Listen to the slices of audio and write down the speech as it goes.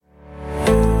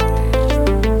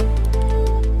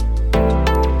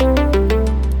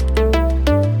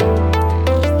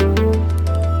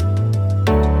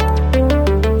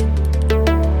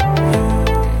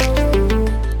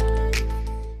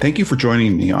Thank you for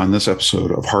joining me on this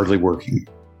episode of Hardly Working.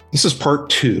 This is part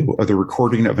 2 of the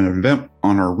recording of an event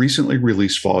on our recently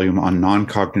released volume on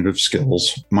non-cognitive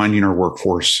skills, Minding Our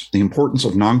Workforce, the importance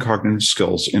of non-cognitive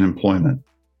skills in employment.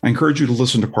 I encourage you to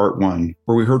listen to part 1,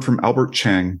 where we heard from Albert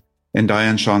Cheng and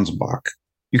Diane Schanzenbach.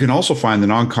 You can also find the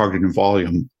non-cognitive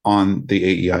volume on the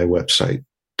AEI website.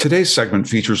 Today's segment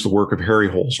features the work of Harry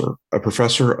Holzer, a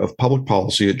professor of public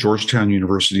policy at Georgetown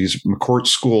University's McCourt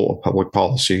School of Public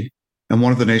Policy, and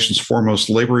one of the nation's foremost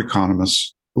labor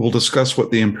economists, who will discuss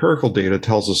what the empirical data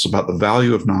tells us about the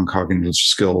value of non-cognitive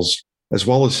skills, as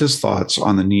well as his thoughts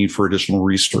on the need for additional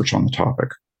research on the topic.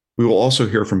 We will also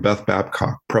hear from Beth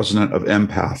Babcock, president of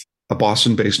Empath, a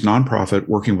Boston-based nonprofit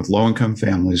working with low-income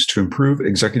families to improve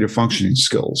executive functioning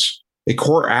skills, a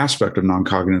core aspect of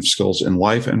non-cognitive skills in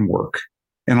life and work,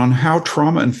 and on how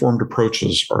trauma-informed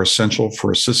approaches are essential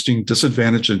for assisting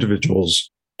disadvantaged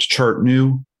individuals to chart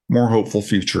new, more hopeful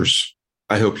futures.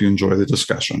 I hope you enjoy the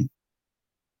discussion.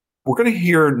 We're going to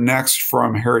hear next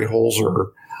from Harry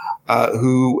Holzer,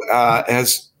 who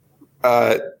has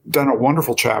done a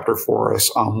wonderful chapter for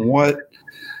us on what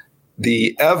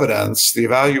the evidence, the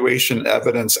evaluation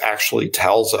evidence actually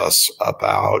tells us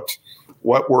about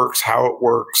what works, how it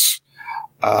works,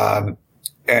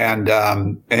 and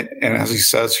as he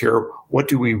says here, what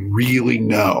do we really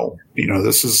know? You know,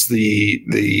 this is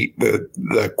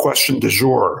the question du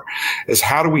jour, is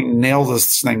how do we nail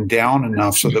this thing down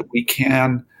enough so that we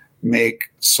can make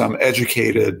some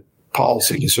educated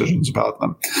policy decisions about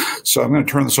them. So I'm going to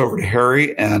turn this over to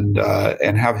Harry and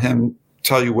have him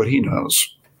tell you what he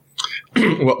knows.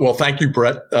 Well, thank you,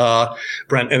 Brent, and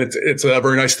it's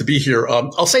very nice to be here.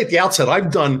 I'll say at the outset,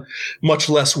 I've done much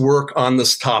less work on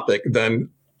this topic than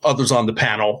others on the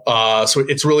panel. So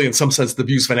it's really, in some sense, the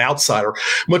views of an outsider.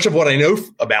 Much of what I know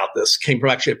about this came from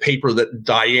actually a paper that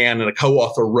Diane and a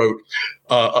co-author wrote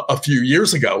a few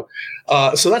years ago.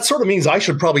 So that sort of means I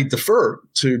should probably defer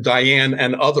to Diane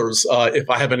and others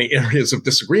if I have any areas of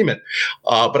disagreement.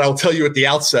 But I'll tell you at the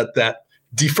outset that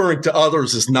deferring to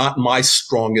others is not my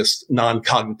strongest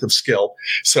non-cognitive skill.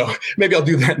 So maybe I'll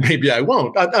do that, maybe I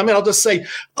won't. I mean, I'll just say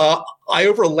I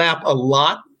overlap a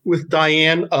lot with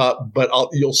Diane, but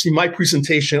you'll see my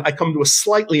presentation. I come to a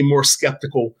slightly more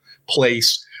skeptical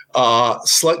place,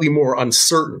 slightly more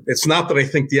uncertain. It's not that I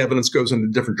think the evidence goes in a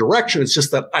different direction. It's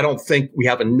just that I don't think we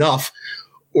have enough,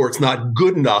 or it's not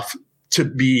good enough to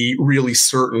be really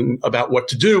certain about what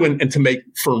to do and to make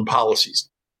firm policies.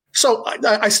 So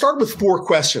I start with 4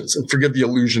 questions, and forgive the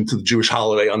allusion to the Jewish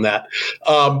holiday on that.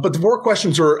 But the 4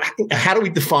 questions are, how do we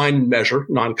define and measure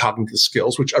non-cognitive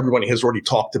skills, which everybody has already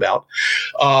talked about?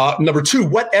 Number 2,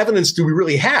 what evidence do we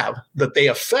really have that they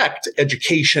affect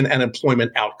education and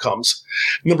employment outcomes?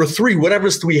 Number 3, what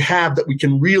evidence do we have that we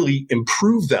can really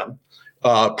improve them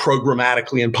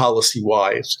programmatically and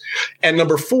policy-wise? And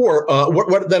number 4,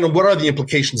 what are the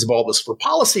implications of all this for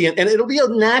policy? And it'll be a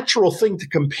natural thing to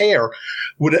compare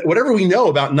whatever we know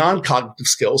about non-cognitive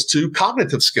skills to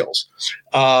cognitive skills.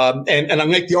 And I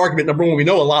make the argument, number 1, we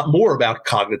know a lot more about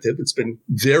cognitive. It's been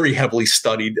very heavily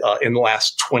studied in the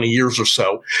last 20 years or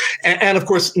so. And of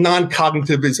course,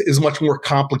 non-cognitive is much more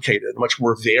complicated, much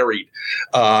more varied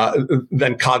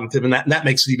than cognitive, and that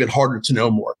makes it even harder to know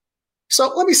more. So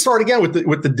let me start again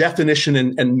with the definition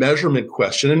and measurement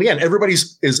question. And again, everybody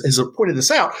has pointed this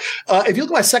out. If you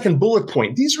look at my second bullet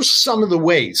point, these are some of the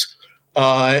ways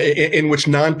in which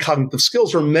non-cognitive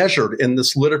skills are measured in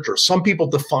this literature. Some people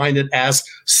define it as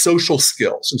social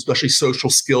skills, especially social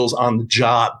skills on the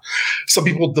job. Some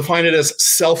people define it as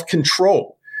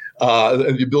self-control,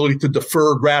 the ability to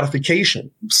defer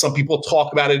gratification. Some people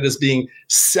talk about it as being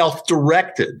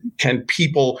self-directed. Can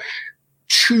people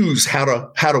choose how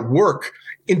to work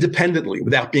independently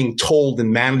without being told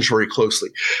and managed very closely?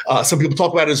 Some people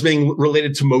talk about it as being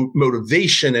related to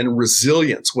motivation and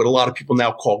resilience, what a lot of people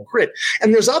now call grit.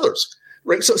 And there's others,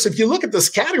 right? So if you look at this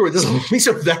category, these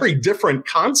are very different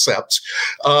concepts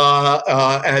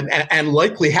and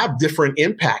likely have different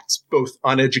impacts both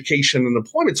on education and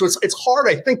employment. So it's hard,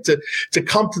 I think, to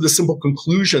come to the simple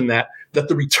conclusion that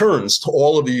the returns to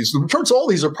all of these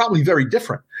are probably very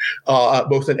different,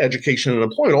 both in education and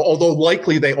employment, although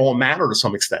likely they all matter to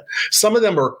some extent. Some of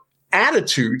them are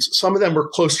attitudes. Some of them are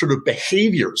closer to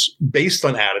behaviors based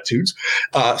on attitudes.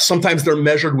 Sometimes they're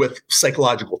measured with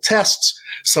psychological tests,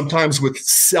 sometimes with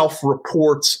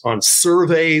self-reports on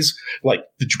surveys, like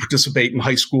did you participate in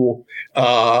high school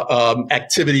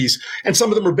activities? And some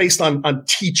of them are based on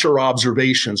teacher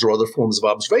observations or other forms of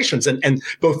observations. And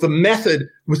both the method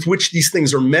with which these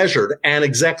things are measured and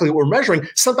exactly what we're measuring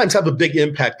sometimes have a big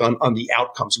impact on the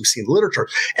outcomes we see in the literature.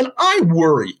 And I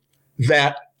worry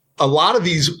that a lot of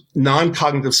these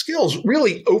non-cognitive skills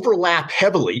really overlap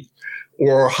heavily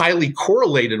or highly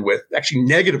correlated with, actually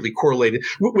negatively correlated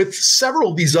with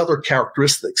several of these other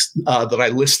characteristics that I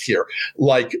list here,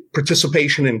 like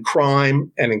participation in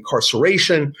crime and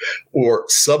incarceration, or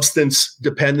substance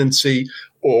dependency,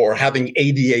 or having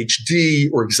ADHD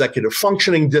or executive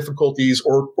functioning difficulties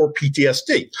or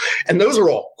PTSD. And those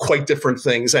are all quite different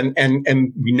things.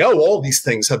 And we know all these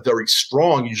things have very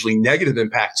strong, usually negative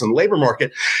impacts on the labor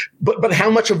market. But how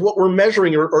much of what we're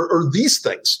measuring are these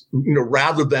things,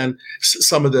 rather than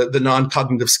some of the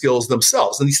non-cognitive skills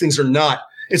themselves? And these things are not,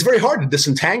 it's very hard to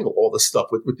disentangle all this stuff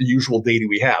with the usual data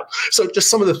we have. So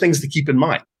just some of the things to keep in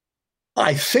mind.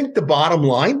 I think the bottom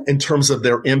line in terms of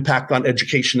their impact on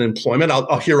education and employment,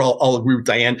 I'll agree with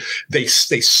Diane. They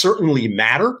certainly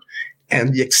matter.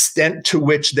 And the extent to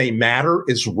which they matter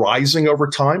is rising over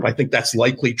time. I think that's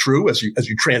likely true as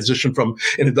you transition from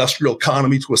an industrial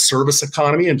economy to a service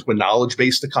economy and to a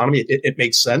knowledge-based economy. It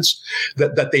makes sense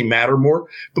that they matter more.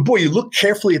 But boy, you look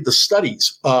carefully at the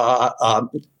studies.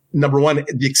 Number one,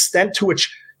 the extent to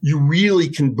which you really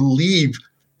can believe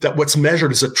that what's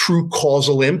measured is a true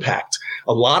causal impact.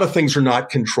 A lot of things are not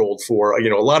controlled for.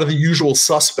 A lot of the usual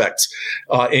suspects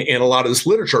in a lot of this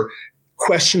literature.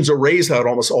 Questions are raised out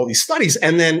almost all these studies.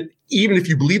 And then even if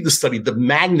you believe the study, the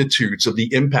magnitudes of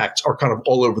the impacts are kind of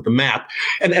all over the map.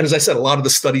 And as I said, a lot of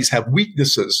the studies have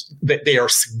weaknesses that they are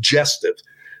suggestive,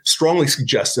 strongly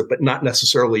suggestive, but don't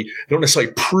necessarily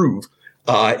prove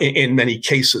in many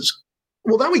cases.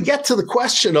 Well, then we get to the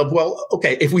question of, well,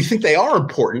 okay, if we think they are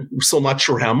important, we're still not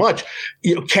sure how much,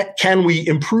 can we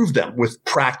improve them with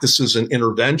practices and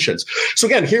interventions? So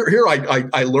again, here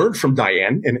I learned from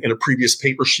Diane in a previous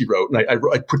paper she wrote, and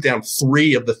I put down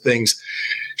 3 of the things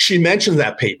she mentioned in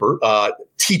that paper,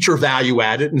 teacher value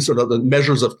added and sort of the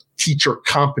measures of teacher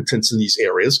competence in these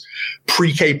areas,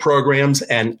 pre-K programs,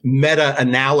 and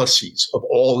meta-analyses of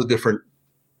all the different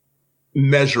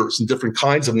measures and different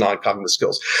kinds of non-cognitive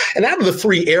skills. And out of the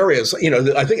 3 areas,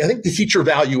 I think the teacher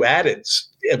value added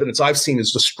evidence I've seen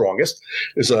is the strongest.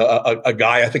 There's a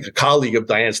guy, I think a colleague of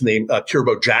Diane's named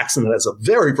Kirbo Jackson, that has a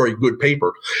very, very good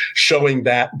paper showing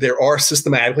that there are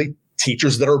systematically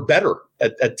teachers that are better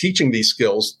at teaching these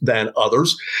skills than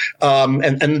others.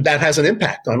 And that has an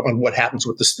impact on what happens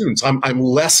with the students. I'm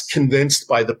less convinced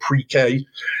by the pre-K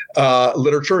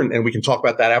literature, and we can talk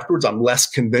about that afterwards. I'm less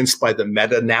convinced by the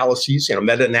meta-analyses.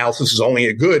 Meta-analysis is only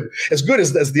as good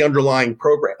as the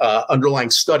underlying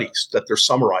studies that they're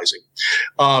summarizing.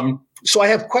 So I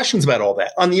have questions about all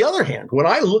that. On the other hand, when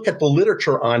I look at the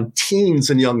literature on teens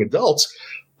and young adults,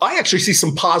 I actually see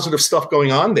some positive stuff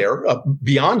going on there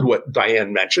beyond what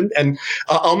Diane mentioned. And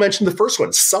I'll mention the first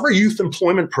one, summer youth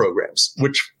employment programs,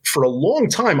 which for a long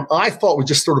time I thought was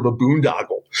just sort of a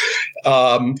boondoggle.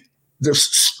 There's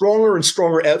stronger and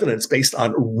stronger evidence based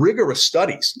on rigorous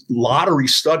studies, lottery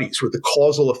studies, where the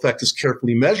causal effect is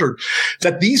carefully measured,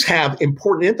 that these have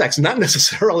important impacts, not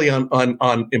necessarily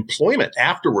on employment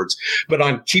afterwards, but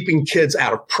on keeping kids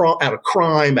out of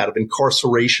crime, out of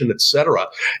incarceration, et cetera.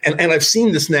 And I've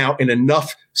seen this now in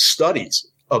enough studies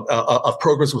of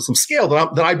programs with some scale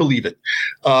that I believe it.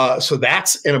 So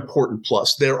that's an important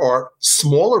plus. There are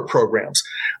smaller programs.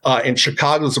 In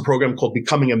Chicago, there's a program called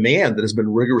Becoming a Man that has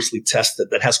been rigorously tested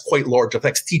that has quite large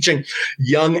effects, teaching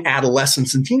young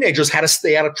adolescents and teenagers how to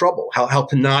stay out of trouble, how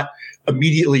to not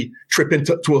immediately trip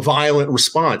into a violent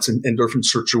response in different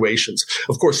situations.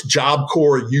 Of course, Job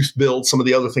Corps, Youth Build, some of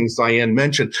the other things Diane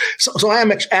mentioned. So I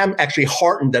am actually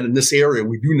heartened that in this area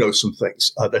we do know some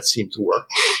things that seem to work.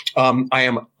 I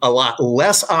am a lot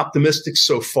less optimistic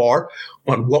so far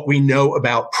on what we know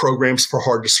about programs for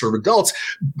hard to serve adults,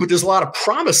 but there's a lot of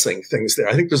promising things there.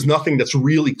 I think there's nothing that's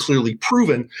really clearly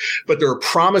proven, but there are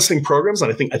promising programs,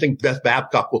 and I think Beth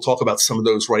Babcock will talk about some of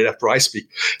those right after I speak.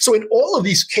 So in all of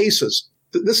these cases,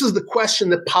 this is the question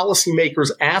that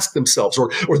policymakers ask themselves, or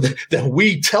that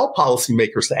we tell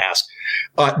policymakers to ask.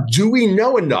 Do we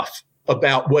know enough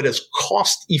about what is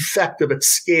cost effective at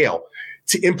scale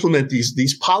to implement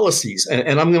these policies?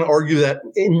 And I'm going to argue that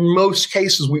in most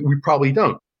cases, we probably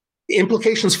don't.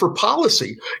 Implications for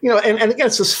policy, and again,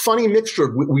 it's this funny mixture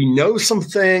of we know some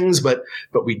things, but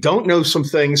we don't know some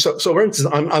things. So for instance,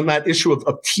 on that issue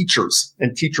of teachers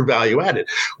and teacher value added,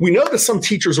 we know that some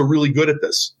teachers are really good at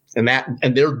this, and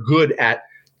they're good at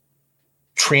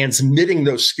transmitting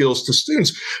those skills to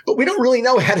students, but we don't really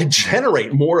know how to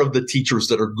generate more of the teachers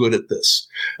that are good at this.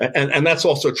 And that's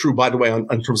also true, by the way,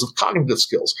 in terms of cognitive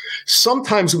skills.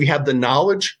 Sometimes we have the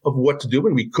knowledge of what to do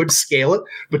and we could scale it,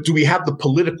 but do we have the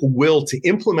political will to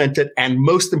implement it? And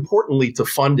most importantly, to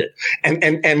fund it?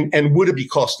 And would it be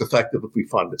cost effective if we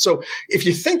fund it? So if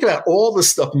you think about all this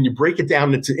stuff and you break it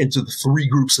down into the three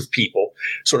groups of people,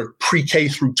 sort of pre-K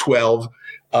through 12,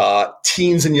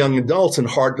 teens and young adults, and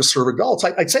hard to serve adults,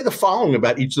 I'd say the following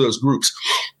about each of those groups.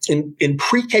 In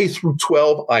pre-K through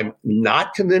 12, I'm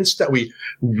not convinced that we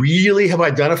really have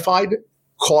identified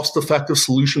cost-effective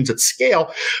solutions at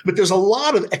scale, but there's a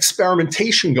lot of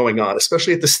experimentation going on,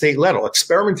 especially at the state level,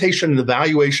 experimentation and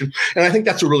evaluation, and I think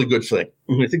that's a really good thing.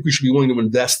 I think we should be willing to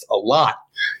invest a lot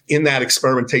in that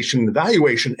experimentation and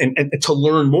evaluation and to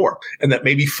learn more, and that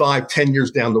maybe 5-10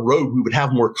 years down the road, we would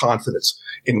have more confidence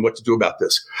in what to do about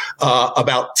this.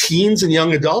 About teens and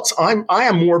young adults, I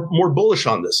am more bullish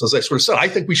on this. As I sort of said, I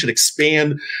think we should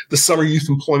expand the summer youth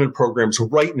employment programs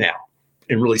right now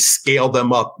and really scale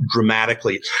them up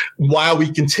dramatically while we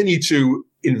continue to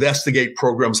investigate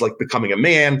programs like Becoming a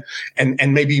Man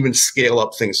and maybe even scale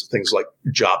up things like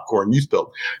Job Corps and Youth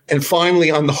Build. And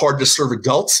finally, on the hard to serve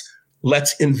adults,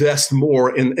 let's invest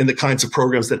more in the kinds of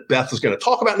programs that Beth is going to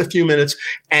talk about in a few minutes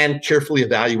and carefully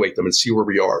evaluate them and see where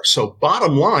we are. So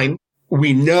bottom line,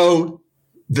 we know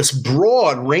this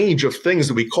broad range of things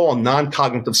that we call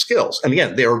non-cognitive skills. And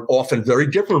again, they're often very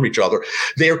different from each other.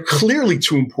 They are clearly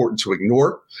too important to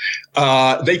ignore.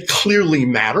 They clearly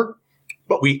matter,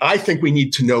 but I think we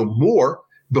need to know more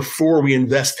before we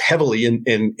invest heavily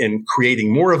in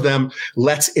creating more of them.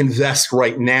 Let's invest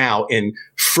right now in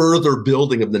further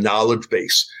building of the knowledge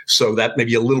base so that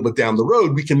maybe a little bit down the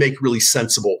road, we can make really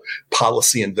sensible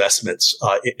policy investments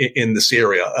in this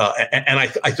area. And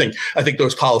I think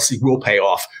those policies will pay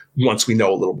off once we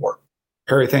know a little more.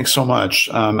 Harry, thanks so much.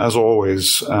 As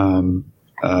always,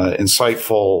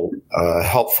 insightful,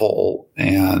 helpful,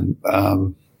 and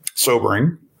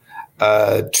sobering.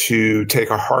 To take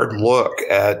a hard look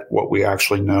at what we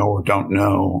actually know or don't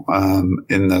know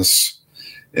in this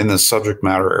subject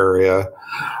matter area,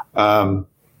 and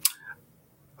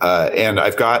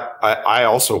I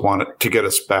also want to get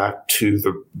us back to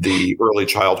the early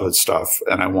childhood stuff,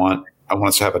 and I want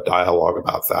us to have a dialogue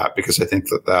about that because I think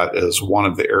that is one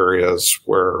of the areas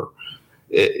where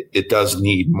it does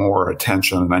need more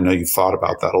attention, and I know you've thought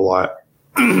about that a lot.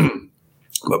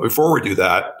 But before we do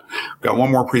that, we've got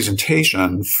one more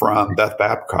presentation from Beth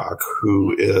Babcock,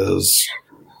 who is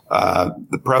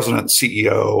the president and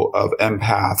CEO of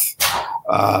Empath,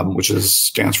 which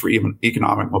stands for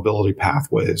Economic Mobility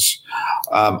Pathways.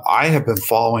 I have been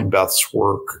following Beth's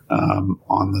work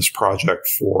on this project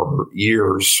for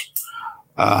years,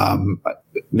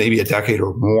 maybe a decade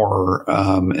or more,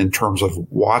 in terms of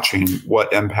watching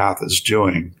what Empath is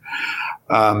doing.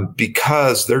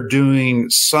 Because they're doing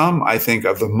some, I think,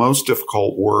 of the most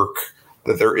difficult work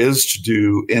that there is to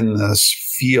do in this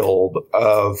field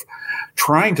of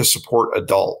trying to support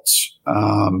adults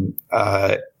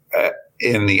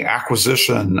in the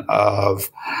acquisition of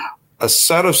a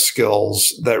set of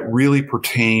skills that really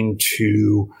pertain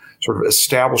to sort of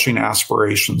establishing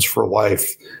aspirations for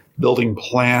life, building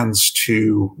plans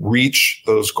to reach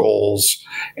those goals,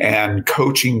 and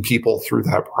coaching people through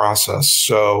that process.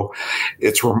 So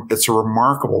it's a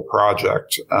remarkable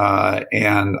project,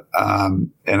 and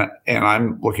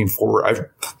I'm looking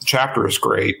forward. The chapter is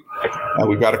great.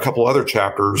 We've got a couple other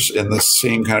chapters in the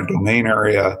same kind of domain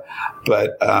area,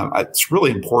 but it's really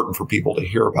important for people to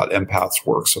hear about Empath's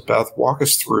work. So Beth, walk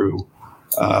us through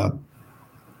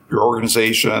your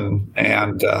organization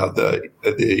and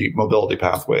the mobility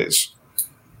pathways.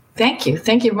 Thank you.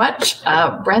 Thank you much,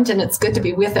 Brendan. It's good to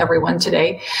be with everyone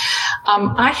today.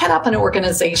 I head up an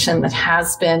organization that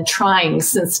has been trying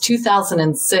since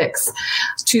 2006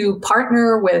 to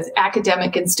partner with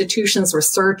academic institutions,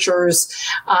 researchers,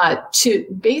 to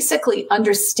basically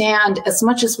understand as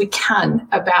much as we can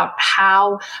about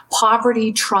how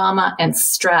poverty, trauma, and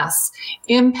stress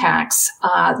impacts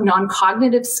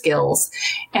non-cognitive skills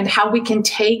and how we can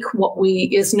take what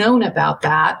is known about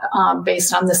that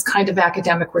based on this kind of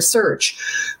academic research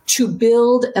to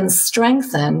build and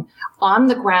strengthen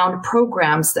on-the-ground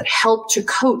programs that help to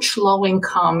coach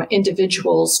low-income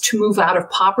individuals to move out of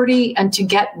poverty and to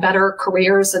get better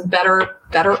careers and better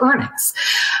earnings.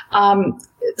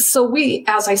 So we,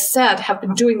 as I said, have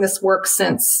been doing this work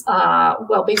since,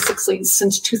 basically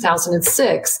since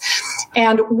 2006.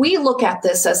 And we look at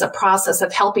this as a process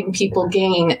of helping people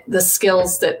gain the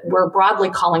skills that we're broadly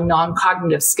calling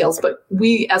non-cognitive skills, but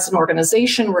we as an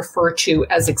organization refer to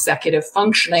as executive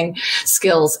functioning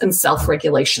skills and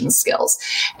self-regulation skills.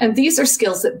 And these are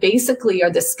skills that basically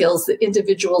are the skills that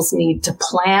individuals need to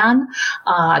plan,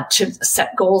 to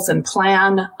set goals and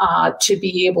plan, to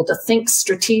be able to think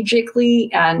strategically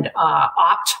and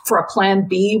opt for a plan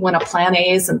B when a plan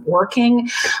A isn't working,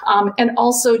 and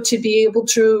also to be able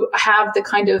to have the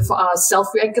kind of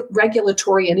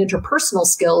self-regulatory and interpersonal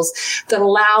skills that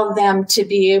allow them to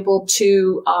be able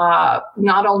to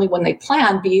not only when they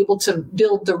plan, be able to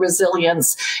build the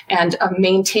resilience and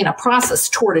maintain a process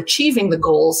toward achieving the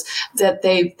goals that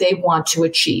they want to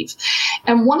achieve.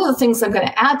 And one of the things I'm going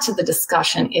to add to the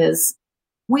discussion is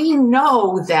we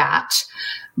know that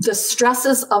the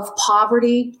stresses of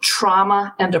poverty,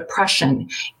 trauma, and oppression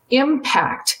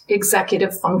impact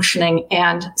executive functioning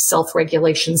and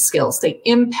self-regulation skills. They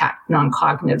impact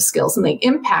non-cognitive skills, and they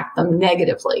impact them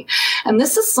negatively. And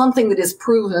this is something that is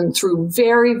proven through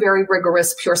very, very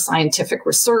rigorous pure scientific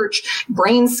research,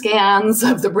 brain scans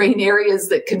of the brain areas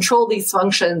that control these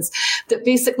functions that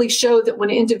basically show that when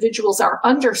individuals are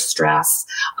under stress,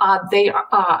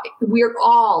 we're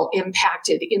all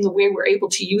impacted in the way we're able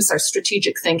to use our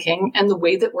strategic thinking and the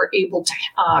way that we're able to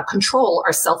control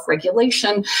our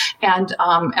self-regulation and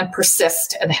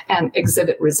persist and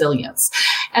exhibit resilience.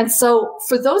 And so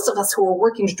for those of us who are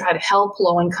working to try to help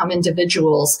low-income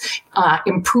individuals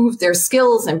improve their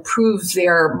skills, improve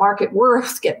their market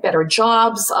worth, get better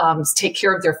jobs, take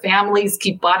care of their families,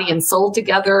 keep body and soul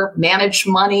together, manage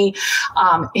money,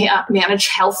 manage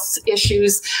health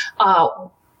issues,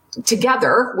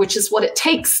 together, which is what it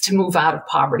takes to move out of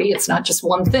poverty. It's not just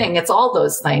one thing. It's all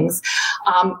those things.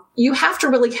 You have to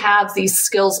really have these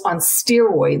skills on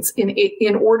steroids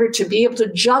in order to be able to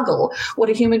juggle what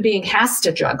a human being has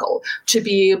to juggle to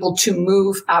be able to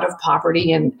move out of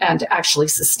poverty and actually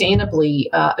sustainably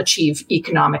achieve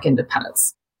economic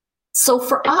independence. So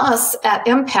for us at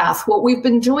Empath, what we've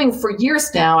been doing for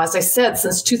years now, as I said,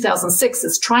 since 2006,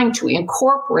 is trying to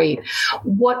incorporate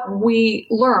what we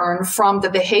learn from the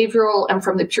behavioral and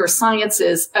from the pure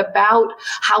sciences about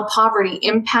how poverty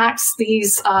impacts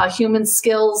these human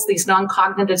skills, these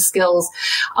non-cognitive skills,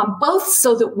 both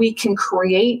so that we can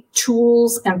create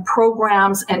tools and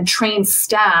programs and train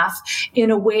staff in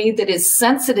a way that is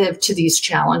sensitive to these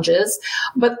challenges,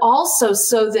 but also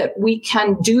so that we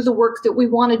can do the work that we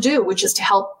want to do, which is to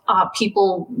help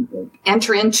people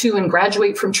enter into and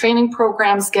graduate from training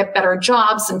programs, get better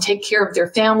jobs, and take care of their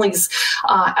families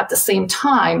at the same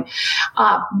time.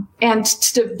 And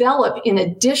to develop, in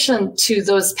addition to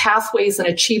those pathways and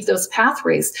achieve those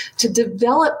pathways, to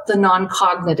develop the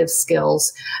non-cognitive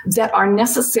skills that are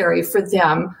necessary for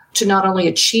them to not only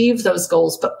achieve those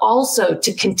goals, but also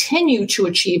to continue to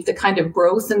achieve the kind of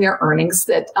growth in their earnings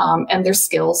that and their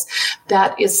skills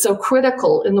that is so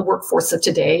critical in the workforce of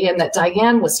today, and that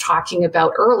Diane was talking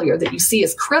about earlier, that you see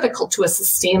as critical to a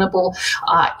sustainable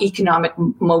economic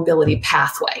mobility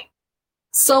pathway.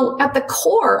 So at the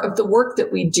core of the work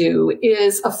that we do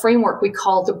is a framework we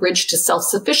call the Bridge to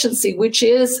Self-Sufficiency, which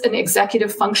is an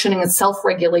executive functioning and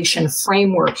self-regulation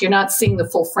framework. You're not seeing the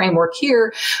full framework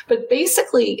here, but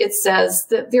basically it says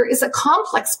that there is a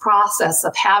complex process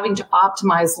of having to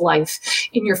optimize life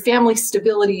in your family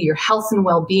stability, your health and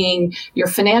well-being, your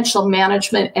financial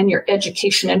management, and your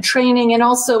education and training, and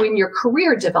also in your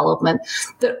career development,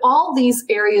 that all these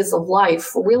areas of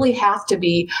life really have to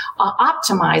be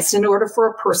optimized in order for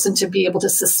a person to be able to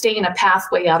sustain a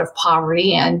pathway out of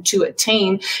poverty and to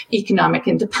attain economic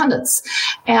independence.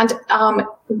 And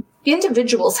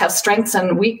individuals have strengths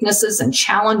and weaknesses and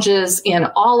challenges in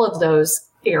all of those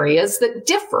areas that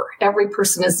differ. Every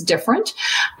person is different.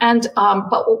 And,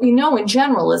 but what we know in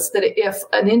general is that if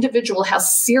an individual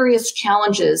has serious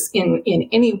challenges in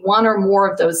any one or more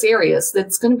of those areas,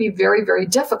 that's going to be very, very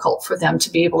difficult for them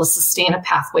to be able to sustain a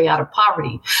pathway out of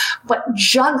poverty. But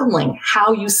juggling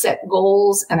how you set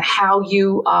goals and how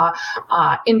you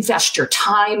invest your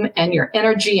time and your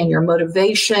energy and your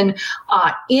motivation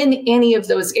in any of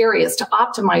those areas to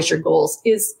optimize your goals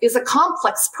is a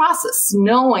complex process.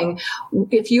 Knowing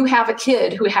if you have a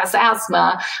kid who has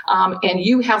asthma and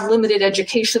you have limited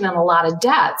education and a lot of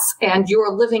debts, and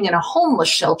you're living in a homeless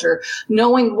shelter,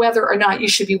 knowing whether or not you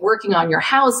should be working on your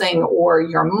housing or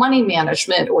your money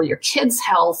management or your kids'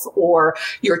 health or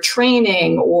your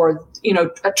training or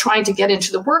trying to get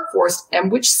into the workforce,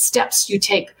 and which steps you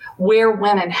take where,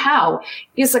 when, and how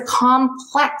is a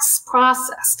complex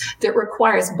process that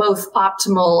requires both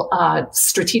optimal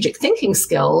strategic thinking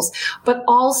skills, but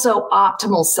also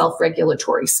optimal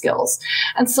self-regulatory skills.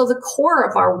 And so the core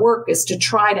of our work is to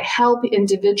try to help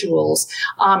individuals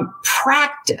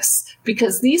practice,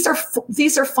 because these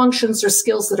are functions or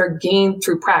skills that are gained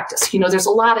through practice. There's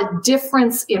a lot of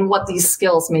difference in what these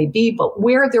skills may be, but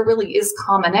where there really is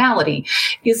commonality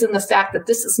is in the fact that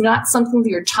this is not something that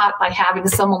you're taught by having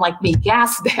someone like me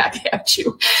gas bag at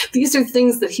you. These are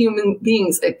things that human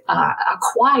beings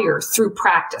acquire through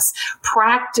practice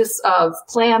of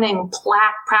planning,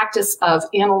 practice of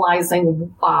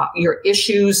analyzing your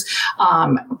issues,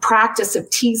 practice of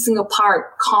teasing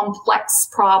apart complex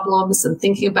problems and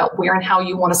thinking about where and how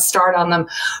you want to start on them,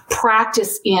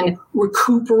 practice in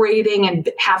recuperating and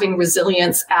having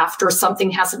resilience after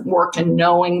something hasn't worked and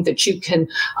knowing that you can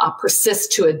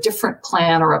persist to a different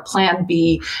plan or a plan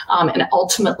B and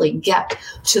ultimately get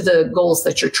to the goals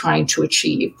that you're trying to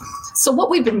achieve. So what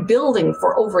we've been building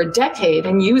for over a decade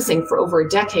and using for over a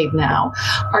decade now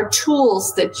are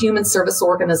tools that human service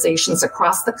organizations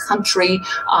across the country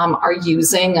are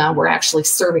using. We're actually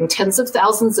serving tens of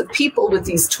thousands of people with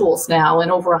these tools now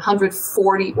in over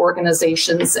 140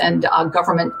 organizations and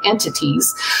government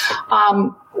entities.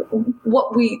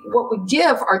 What we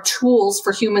give are tools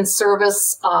for human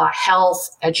service, health,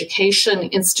 education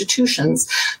institutions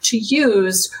to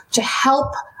use to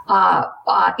help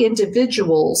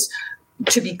individuals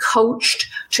to be coached,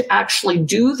 to actually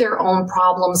do their own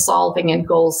problem solving and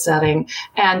goal setting,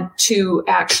 and to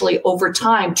actually over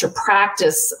time to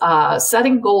practice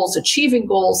setting goals, achieving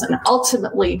goals, and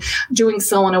ultimately doing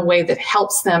so in a way that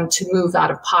helps them to move out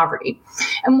of poverty.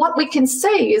 And what we can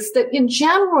say is that in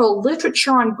general,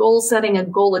 literature on goal setting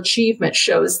and goal achievement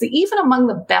shows that even among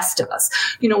the best of us,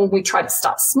 when we try to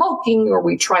stop smoking, or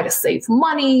we try to save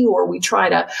money, or we try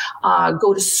to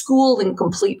go to school and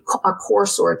complete a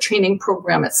course or a training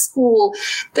program at school,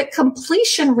 that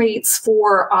completion rates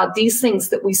for these things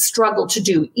that we struggle to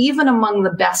do, even among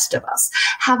the best of us,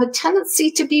 have a tendency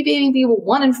to be maybe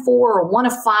 1 in 4 or 1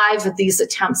 of 5 of these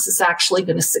attempts is actually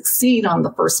going to succeed on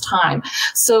the first time.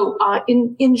 So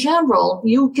in general,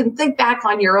 you can think back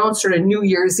on your own sort of New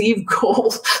Year's Eve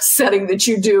goal setting that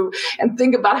you do and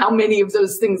think about how many of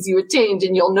those things you attained,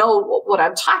 and you'll know what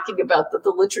I'm talking about, that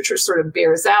the literature sort of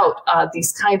bears out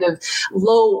these kind of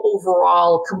low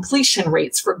overall completion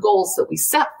rates for goals that we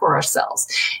set for ourselves.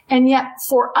 And yet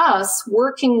for us,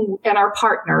 working and our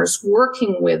partners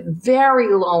working with very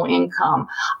low income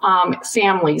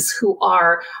families who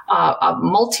are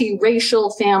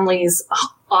multiracial families,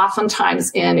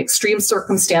 oftentimes in extreme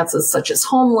circumstances such as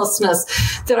homelessness,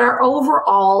 that our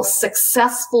overall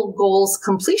successful goals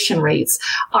completion rates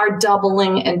are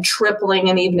doubling and tripling,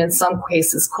 and even in some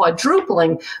cases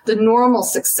quadrupling the normal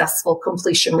successful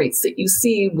completion rates that you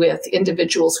see with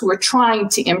individuals who are trying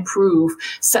to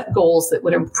set goals that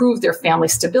would improve their family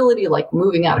stability, like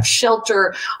moving out of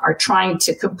shelter, are trying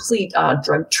to complete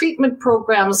drug treatment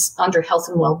programs under health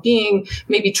and well-being,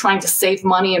 maybe trying to save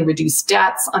money and reduce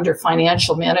debts under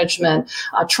financial management,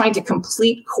 trying to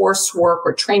complete coursework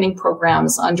or training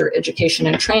programs under education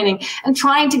and training, and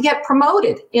trying to get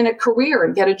promoted in a career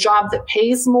and get a job that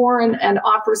pays more and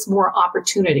offers more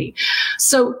opportunity.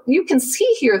 So you can see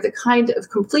here the kind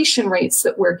of completion rates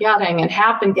that we're getting and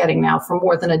have been getting now for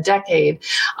more than a decade,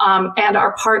 and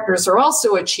our partners are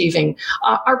also achieving,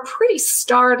 are pretty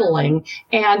startling,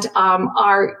 and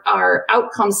are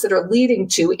outcomes that are leading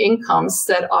to incomes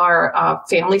that are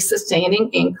family-sustaining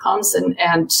incomes and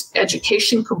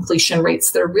education completion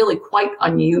rates that are really quite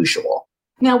unusual.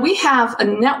 Now, we have a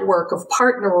network of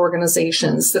partner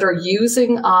organizations that are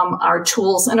using our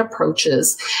tools and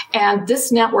approaches. And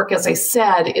this network, as I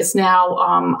said, is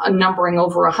now numbering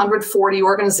over 140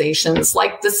 organizations,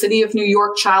 like the City of New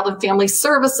York Child and Family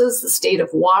Services, the State of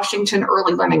Washington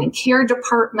Early Learning and Care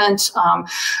Department,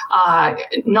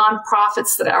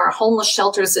 nonprofits that are homeless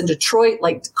shelters in Detroit,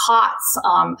 like COTS,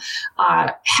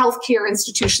 healthcare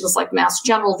institutions like Mass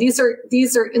General. These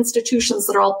are institutions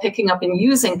that are all picking up and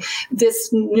using this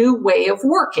new way of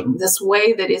working, this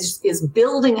way that is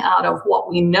building out of what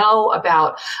we know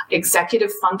about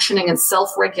executive functioning and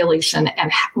self-regulation,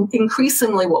 and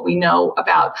increasingly what we know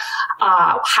about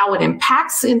how it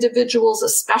impacts individuals,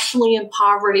 especially in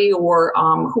poverty or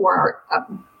who are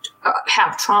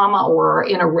have trauma or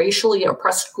in a racially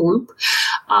oppressed group,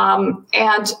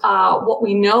 and what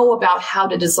we know about how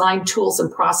to design tools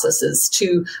and processes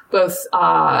to both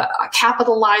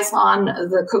capitalize on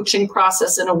the coaching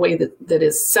process in a way that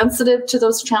is sensitive to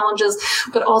those challenges,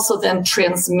 but also then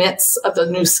transmits the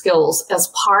new skills as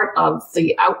part of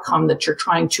the outcome that you're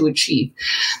trying to achieve.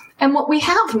 And what we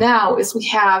have now is the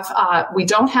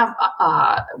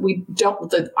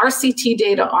RCT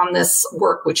data on this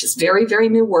work, which is very, very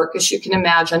new work, as you can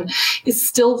imagine, is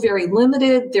still very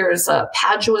limited. There's a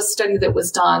Padua study that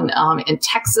was done in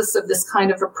Texas of this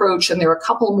kind of approach, and there are a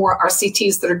couple more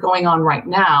RCTs that are going on right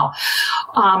now.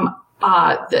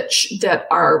 That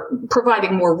are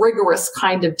providing more rigorous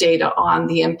kind of data on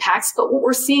the impacts. But what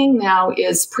we're seeing now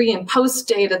is pre and post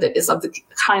data that is of the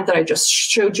kind that I just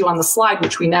showed you on the slide,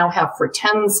 which we now have for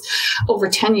over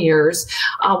 10 years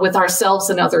with ourselves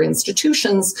and other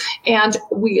institutions. And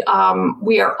we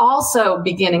are also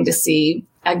beginning to see,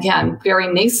 again, very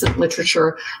nascent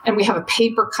literature. And we have a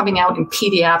paper coming out in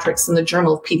Pediatrics in the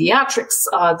Journal of Pediatrics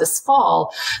this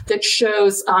fall that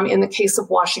shows, in the case of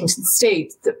Washington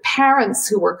State, that parents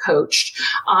who were coached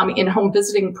in home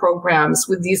visiting programs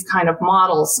with these kind of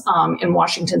models in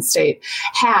Washington State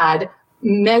had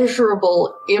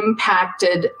measurable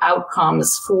impacted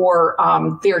outcomes for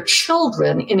their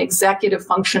children in executive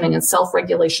functioning and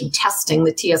self-regulation testing,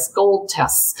 the TS Gold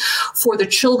tests, for the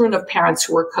children of parents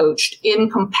who were coached in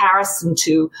comparison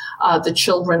to the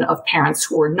children of parents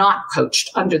who were not coached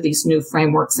under these new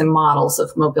frameworks and models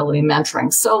of mobility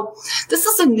mentoring. So this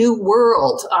is a new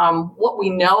world. What we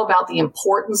know about the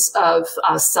importance of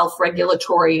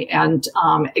self-regulatory and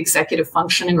executive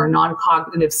functioning or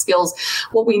non-cognitive skills,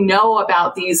 what we know about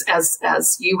these,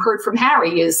 as you heard from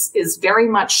Harry, is very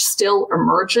much still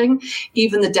emerging.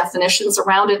 Even the definitions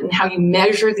around it and how you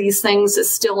measure these things is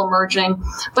still emerging.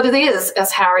 But it is,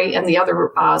 as Harry and the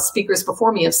other speakers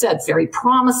before me have said, very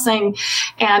promising.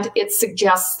 And it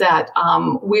suggests that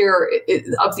we're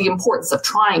of the importance of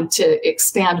trying to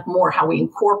expand more how we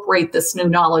incorporate this new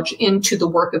knowledge into the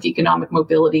work of economic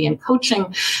mobility and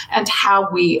coaching, and how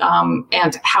we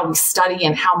study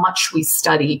and how much we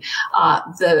study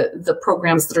the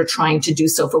programs that are trying to do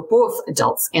so for both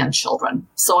adults and children.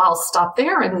 So I'll stop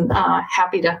there and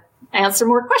happy to answer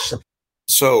more questions.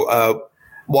 So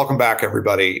welcome back,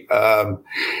 everybody.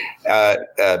 Beth,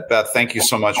 thank you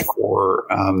so much for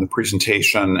the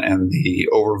presentation and the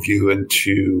overview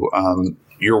into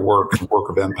your work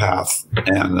of Empath,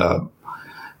 and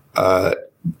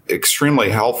extremely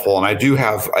helpful. And I do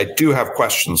have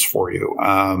questions for you.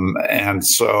 And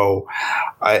so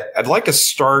I'd like to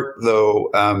start,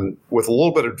 though, with a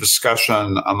little bit of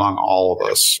discussion among all of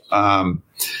us.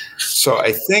 So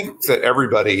I think that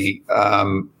everybody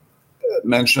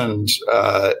mentioned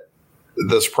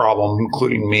this problem,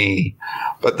 including me,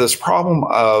 but this problem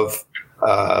of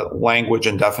language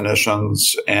and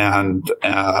definitions and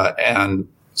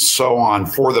so on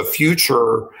for the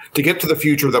future, to get to the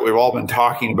future that we've all been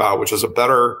talking about, which is a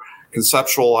better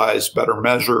conceptualized, better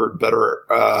measured, better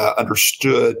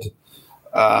understood,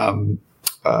 a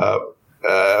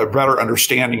better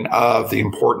understanding of the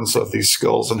importance of these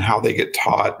skills and how they get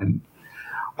taught. And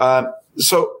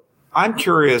so I'm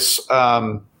curious,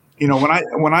 when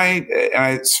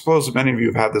I suppose many of you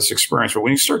have had this experience, but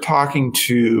when you start talking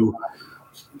to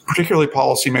particularly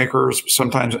policymakers,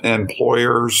 sometimes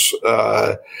employers,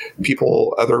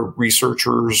 people, other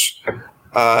researchers,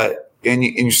 and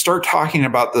you start talking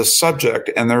about this subject,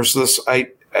 and there's this,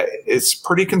 it's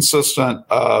pretty consistent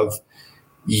of,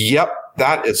 yep,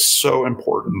 that is so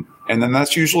important. And then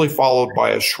that's usually followed by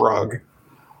a shrug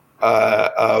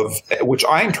of which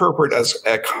I interpret as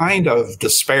a kind of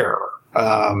despair.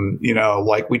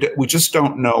 Like we just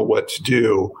don't know what to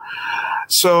do.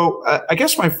 So I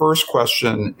guess my first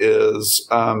question is,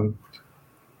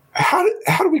 how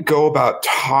do we go about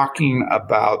talking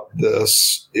about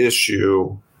this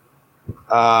issue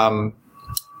in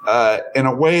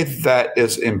a way that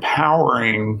is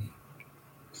empowering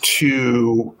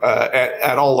to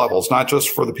at all levels, not just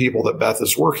for the people that Beth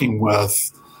is working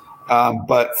with,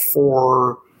 but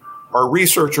for our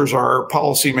researchers, our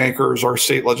policymakers, our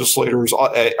state legislators,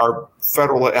 our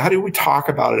federal? How do we talk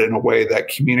about it in a way that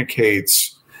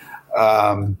communicates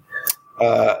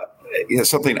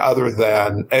something other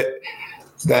than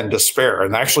despair,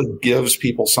 and actually gives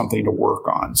people something to work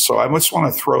on? So I just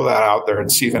want to throw that out there and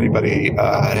see if anybody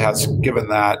has given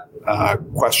that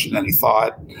question any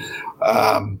thought.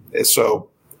 So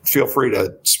feel free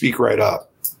to speak right up.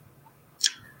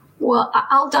 Well,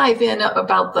 I'll dive in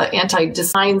about the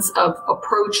anti-designs of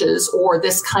approaches, or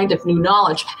this kind of new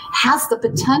knowledge has the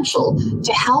potential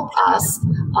to help us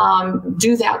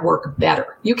do that work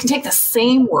better. You can take the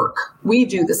same work, we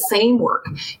do the same work,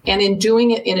 and in doing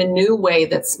it in a new way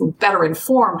that's better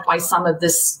informed by some of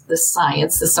this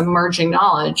science, this emerging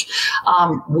knowledge,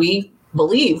 we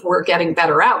believe we're getting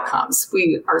better outcomes.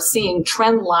 We are seeing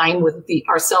trend line with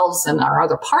ourselves and our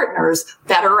other partners,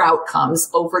 better outcomes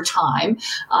over time.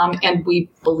 And we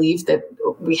believe that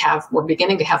we're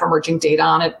beginning to have emerging data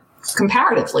on it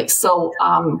comparatively. So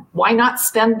why not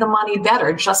spend the money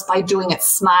better just by doing it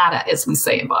smarter, as we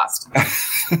say in Boston?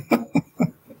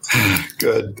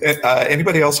 Good.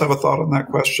 Anybody else have a thought on that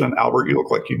question? Albert, you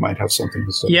look like you might have something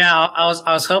to say. Yeah, I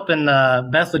was hoping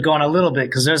Beth would go on a little bit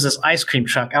because there's this ice cream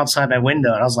truck outside my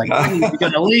window, and I was like, "When are you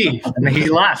going to leave?" And he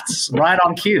left right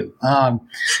on cue.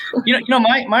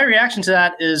 My reaction to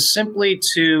that is simply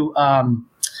to,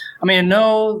 I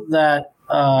know that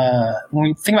when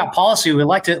we think about policy, we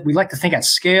like to think at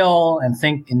scale and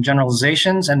think in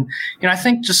generalizations, and I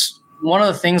think just one of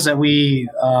the things that we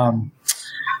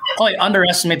probably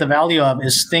underestimate the value of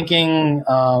is thinking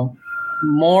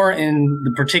more in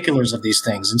the particulars of these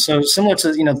things. And so similar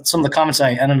to some of the comments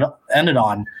I ended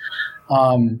on,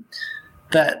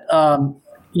 that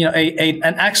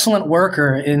an excellent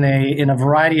worker in a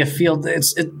variety of fields,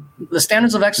 the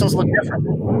standards of excellence look different.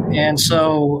 And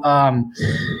so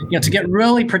to get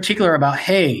really particular about,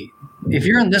 hey, if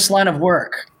you're in this line of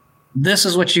work, this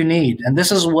is what you need, and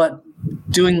this is what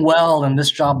doing well in this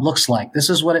job looks like. This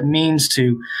is what it means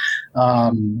to,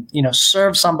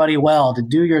 serve somebody well, to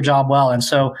do your job well. And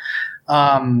so,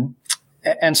 I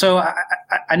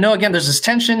know, again, there's this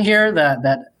tension here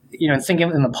that thinking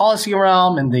in the policy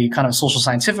realm and the kind of social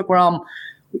scientific realm,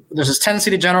 there's this tendency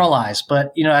to generalize.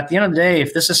 But, at the end of the day,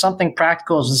 if this is something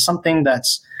practical, if this is something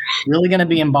that's really going to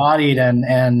be embodied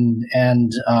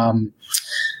and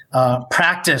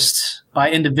practiced by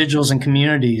individuals and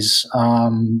communities,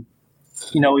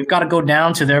 we've got to go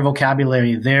down to their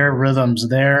vocabulary, their rhythms,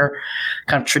 their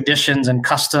kind of traditions and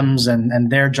customs and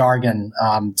their jargon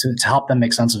to help them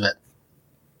make sense of it.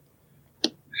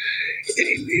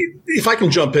 If I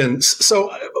can jump in. So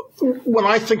when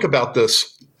I think about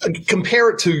this, compare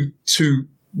it to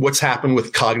what's happened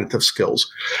with cognitive skills.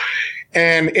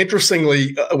 And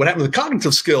interestingly, what happened with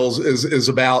cognitive skills is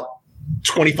about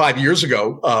 25 years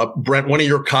ago, Brent, one of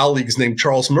your colleagues named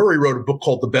Charles Murray wrote a book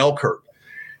called The Bell Curve.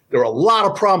 There are a lot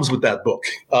of problems with that book,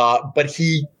 but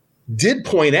he did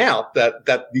point out that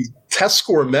the test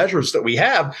score measures that we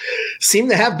have seem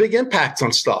to have big impacts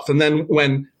on stuff. And then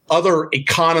when other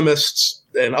economists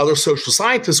and other social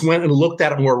scientists went and looked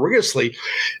at it more rigorously,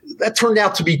 that turned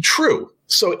out to be true.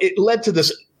 So it led to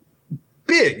this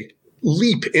big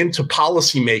leap into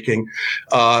policymaking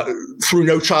through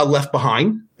No Child Left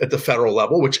Behind at the federal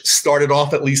level, which started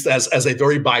off at least as a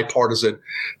very bipartisan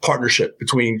partnership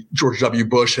between George W.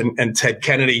 Bush and Ted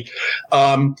Kennedy.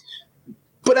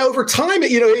 But over time,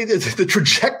 the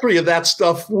trajectory of that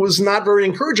stuff was not very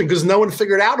encouraging because no one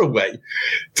figured out a way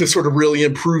to sort of really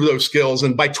improve those skills.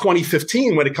 And by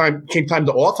 2015, when it came time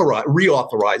to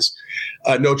reauthorize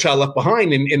No Child Left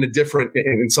Behind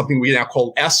in something we now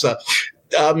call ESSA,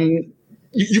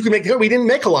 you can make we didn't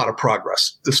make a lot of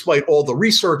progress despite all the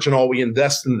research and all we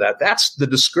invest in that. That's the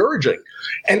discouraging.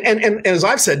 And as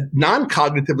I've said,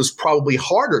 non-cognitive is probably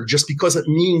harder just because it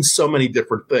means so many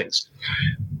different things.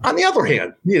 On the other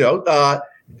hand,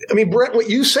 Brent, what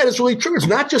you said is really true. It's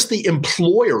not just the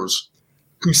employers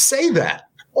who say that.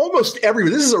 Almost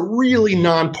everyone. This is a really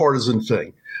nonpartisan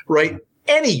thing, right?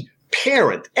 Any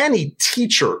parent, any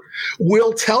teacher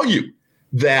will tell you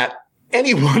that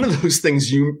any one of those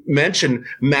things you mentioned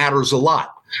matters a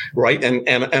lot, right? And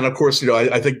of course,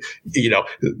 I think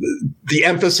the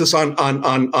emphasis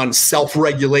on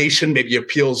self-regulation maybe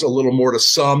appeals a little more to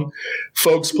some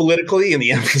folks politically, and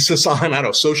the emphasis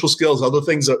on social skills, other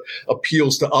things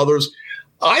appeals to others.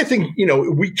 I think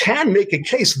we can make a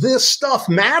case. This stuff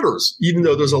matters, even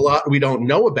though there's a lot we don't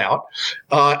know about,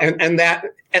 and that.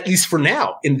 At least for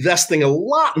now, investing a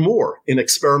lot more in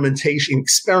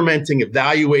experimenting,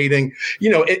 evaluating,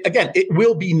 it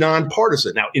will be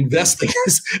nonpartisan. Now, investing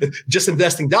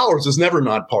dollars is never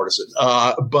nonpartisan.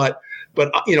 But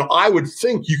I would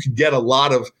think you could get a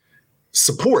lot of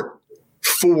support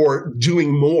for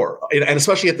doing more, and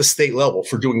especially at the state level,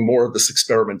 for doing more of this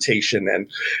experimentation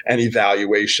and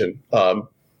evaluation,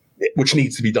 which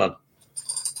needs to be done.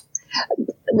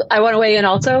 I want to weigh in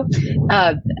also.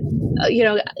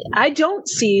 I don't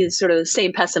see sort of the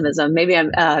same pessimism. Maybe I'm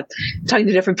talking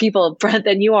to different people, Brent,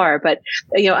 than you are. But,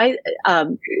 I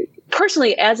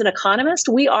personally, as an economist,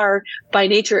 we are by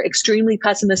nature extremely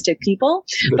pessimistic people.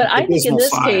 But I think in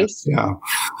this case,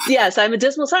 yes, I'm a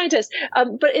dismal scientist.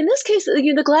 But in this case,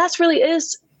 the glass really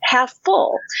is half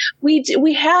full.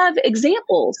 We have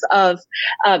examples of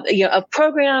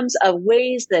programs, of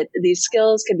ways that these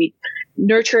skills can be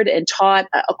nurtured and taught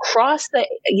across the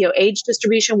age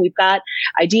distribution. We've got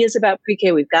ideas about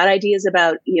pre-K. We've got ideas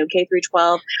about K through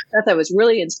 12. I was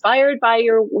really inspired by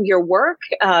your work.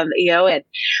 And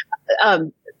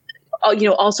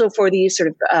also for these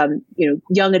sort of,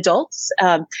 young adults.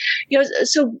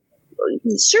 So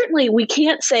certainly we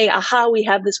can't say, aha, we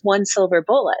have this one silver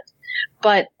bullet.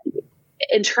 But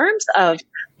in terms of,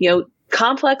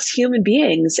 complex human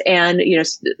beings and,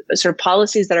 sort of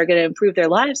policies that are going to improve their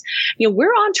lives,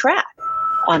 we're on track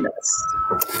on this.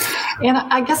 And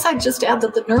I guess I'd just add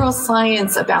that the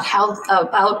neuroscience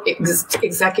about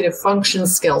executive function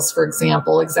skills, for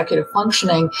example, executive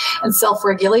functioning and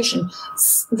self-regulation,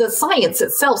 the science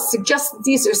itself suggests that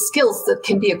these are skills that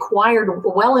can be acquired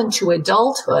well into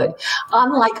adulthood,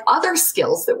 unlike other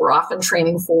skills that we're often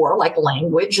training for, like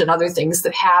language and other things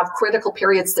that have critical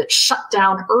periods that shut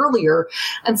down earlier.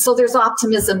 And so there's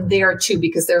optimism there too,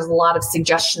 because there's a lot of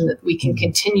suggestion that we can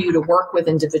continue to work with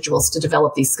individuals to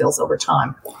develop these skills over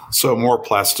time. So more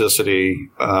plasticity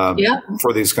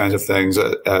for these kinds of things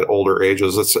at older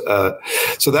ages.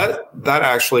 So that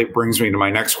actually brings me to my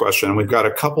next question. We've got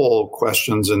a couple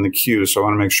questions in the queue, so I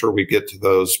want to make sure we get to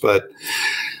those. But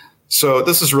so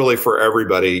this is really for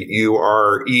everybody. You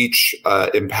are each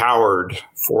empowered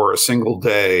for a single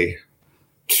day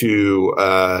to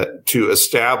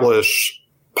establish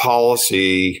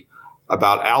policy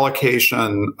about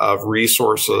allocation of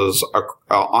resources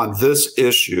on this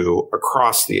issue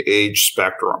across the age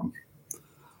spectrum.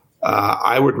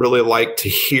 I would really like to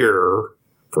hear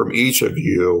from each of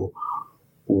you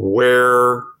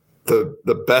where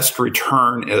the best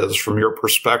return is from your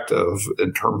perspective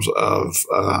in terms of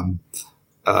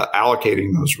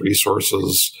allocating those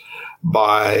resources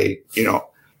by,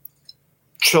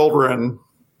 children,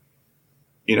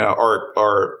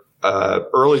 or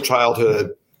early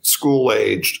childhood,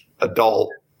 school-aged,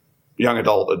 young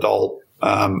adult,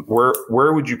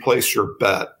 where would you place your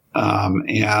bet?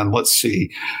 And let's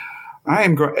see.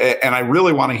 And I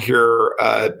really want to hear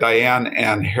Diane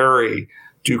and Harry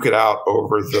duke it out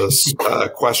over this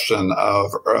question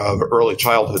of early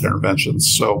childhood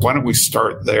interventions. So why don't we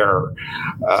start there?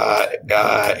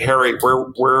 Harry,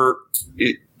 where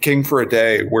King for a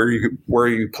Day, where are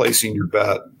you placing your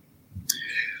bet?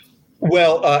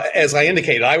 Well, as I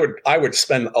indicated, I would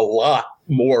spend a lot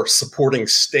more supporting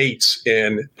states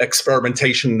in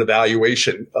experimentation and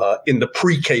evaluation in the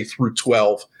pre-K through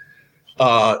 12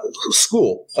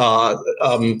 school.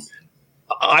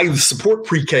 I support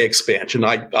pre-K expansion.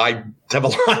 I have a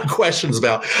lot of questions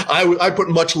about. I put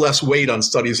much less weight on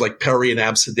studies like Perry and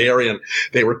Abecedarian.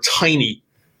 They were tiny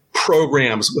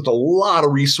programs with a lot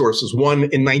of resources, one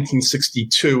in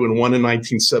 1962 and one in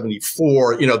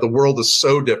 1974. The world is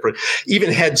so different.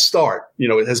 Even Head Start,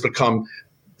 it has become,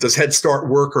 does Head Start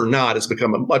work or not, has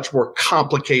become a much more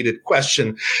complicated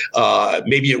question.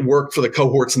 Maybe it worked for the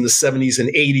cohorts in the 70s and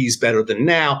 80s better than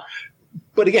now.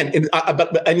 But again,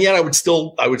 and yet I would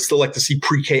still like to see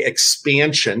pre-K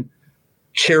expansion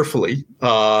carefully,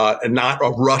 and not a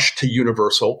rush to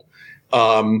universal.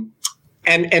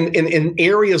 And in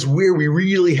areas where we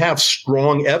really have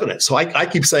strong evidence. So I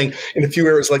keep saying in a few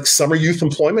areas like summer youth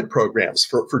employment programs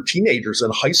for teenagers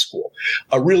in high school,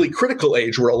 a really critical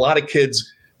age where a lot of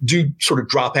kids do sort of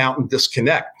drop out and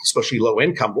disconnect, especially low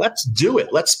income. Let's do it.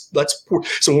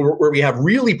 So where we have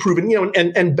really proven,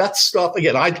 and Beth's stuff,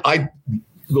 again, I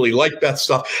really like Beth's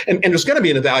stuff. And there's going to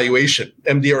be an evaluation.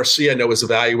 MDRC, I know, is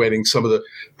evaluating some of the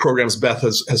programs Beth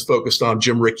has focused on.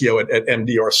 Jim Riccio at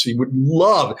MDRC would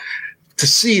love to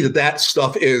see that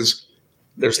stuff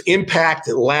there's impact,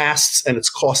 it lasts, and it's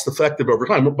cost effective over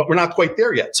time. But we're not quite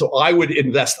there yet. So I would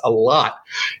invest a lot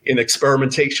in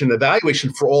experimentation and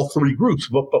evaluation for all three groups.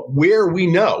 But where we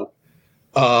know,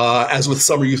 as with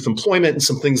summer youth employment and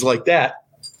some things like that,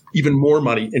 even more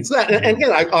money into that. And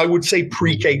again, I would say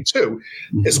pre-K too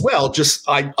as well. Just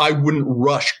I wouldn't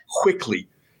rush quickly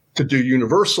to do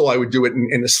universal. I would do it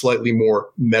in a slightly more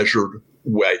measured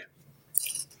way.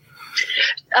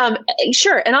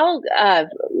 Sure. And I'll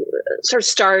sort of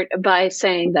start by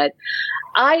saying that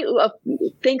I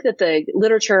think that the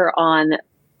literature on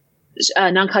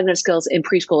non-cognitive skills in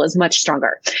preschool is much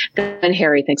stronger than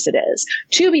Harry thinks it is.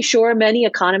 To be sure, many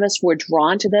economists were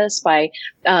drawn to this by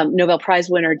Nobel Prize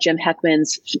winner Jim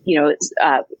Heckman's,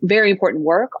 very important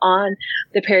work on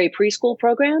the Perry preschool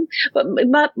program. But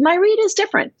my read is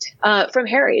different from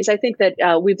Harry's. I think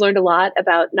that we've learned a lot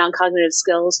about non-cognitive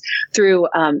skills through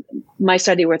my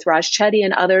study with Raj Chetty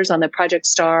and others on the Project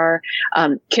STAR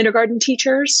kindergarten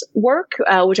teachers work,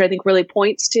 which I think really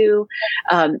points to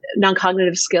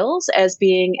non-cognitive skills as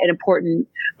being an important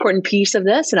piece of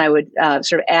this. And I would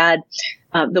sort of add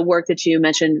the work that you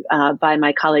mentioned by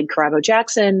my colleague Carabo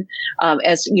Jackson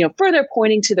as further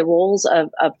pointing to the roles of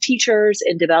teachers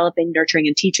in developing, nurturing,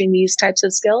 and teaching these types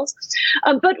of skills.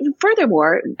 But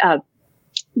furthermore,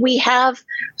 we have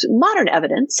modern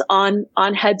evidence on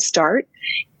Head Start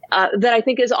that I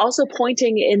think is also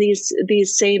pointing in these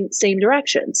same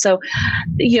directions. So,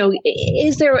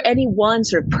 is there any one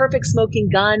sort of perfect smoking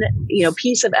gun,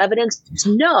 piece of evidence?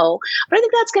 No, but I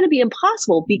think that's going to be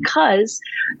impossible because,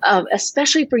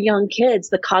 especially for young kids,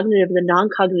 the cognitive and the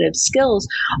non-cognitive skills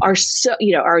are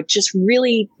are just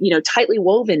really, tightly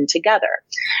woven together.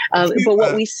 But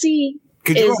what we see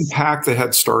could you unpack the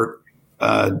Head Start?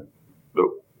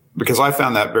 Because I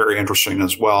found that very interesting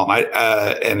as well.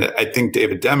 And I think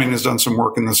David Deming has done some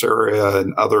work in this area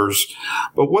and others.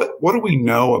 But what do we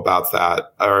know about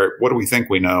that? Or what do we think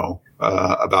we know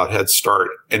about Head Start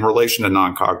in relation to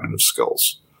non-cognitive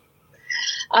skills?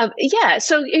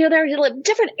 So, there are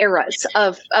different eras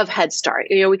of Head Start,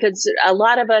 because a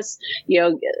lot of us,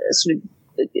 sort of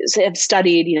have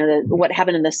studied, what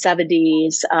happened in the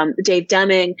 70s. Dave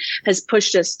Deming has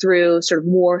pushed us through sort of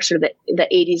the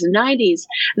 80s and 90s.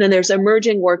 And then there's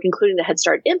emerging work, including the Head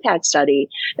Start Impact Study,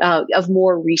 of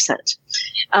more recent.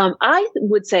 I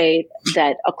would say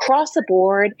that across the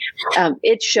board,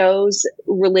 it shows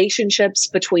relationships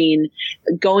between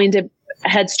going to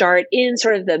Head Start in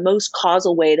sort of the most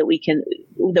causal way that we can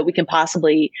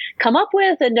possibly come up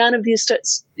with. And none of these,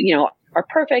 are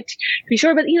perfect, to be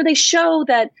sure, but they show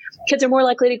that kids are more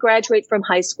likely to graduate from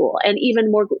high school, and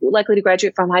even more likely to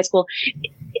graduate from high school,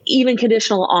 even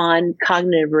conditional on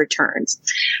cognitive returns.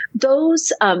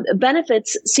 Those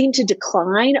benefits seem to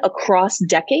decline across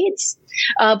decades,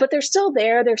 but they're still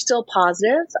there. They're still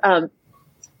positive.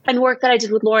 And work that I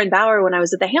did with Lauren Bauer when I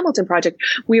was at the Hamilton Project,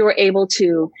 we were able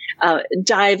to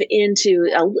dive into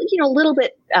a little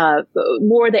bit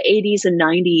more the 80s and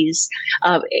 90s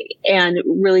and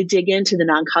really dig into the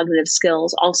non-cognitive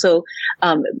skills, also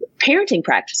parenting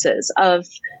practices of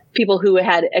people who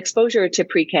had exposure to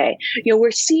pre-K.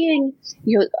 We're seeing,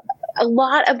 a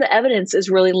lot of the evidence is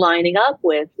really lining up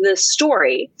with this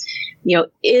story.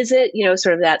 Is it,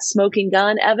 sort of that smoking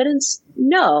gun evidence?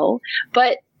 No,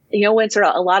 but when sort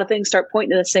of a lot of things start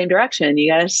pointing in the same direction, you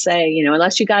got to say,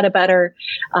 unless you got a better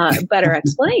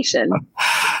explanation.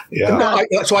 Yeah.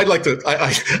 So I'd like to.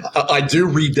 I do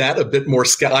read that a bit more.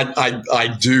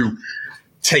 I do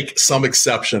take some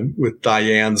exception with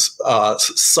Diane's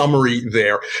summary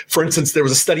there. For instance, there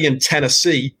was a study in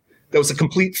Tennessee that was a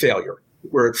complete failure,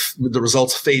 where the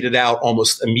results faded out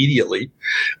almost immediately.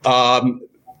 The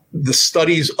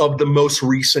studies of the most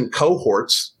recent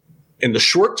cohorts, in the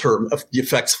short term, the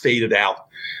effects faded out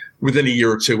within a year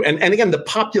or two. And again, the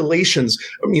populations,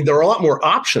 there are a lot more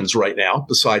options right now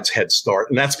besides Head Start.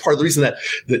 And that's part of the reason that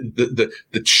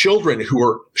the children who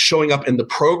are showing up in the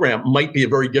program might be a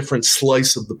very different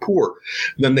slice of the poor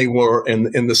than they were in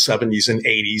the 70s and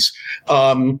 80s.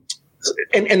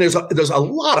 And there's a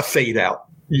lot of fade out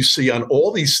you see on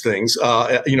all these things,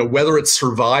 whether it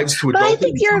survives to adulthood. But I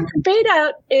think your fade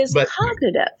out is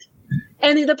cognitive.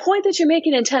 And the point that you're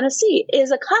making in Tennessee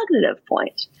is a cognitive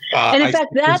point. And in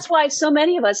fact, that's why so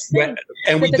many of us think.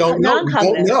 And we don't know.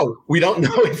 We don't know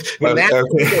if.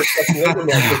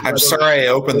 I'm sorry I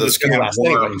opened this can of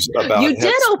worms. You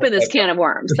did open this can of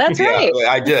worms. That's right.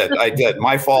 I did.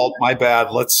 My fault. My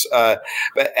bad. Let's. But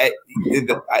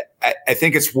I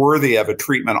think it's worthy of a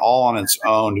treatment all on its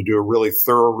own to do a really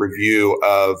thorough review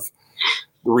of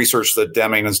the research that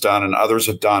Deming has done and others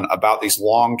have done about these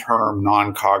long-term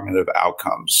non-cognitive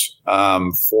outcomes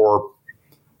for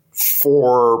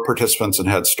participants in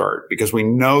Head Start, because we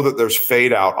know that there's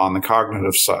fade out on the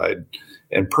cognitive side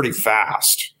and pretty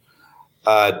fast.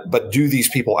 But do these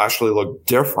people actually look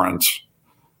different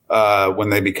when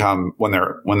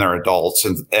they're adults?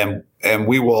 And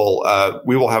we will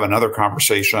have another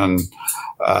conversation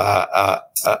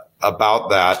about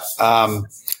that.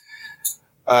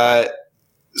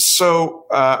 So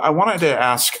I wanted to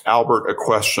ask Albert a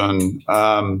question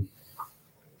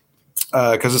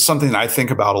because it's something that I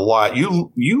think about a lot.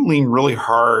 You lean really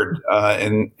hard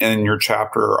in your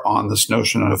chapter on this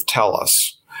notion of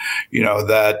telos,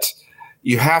 that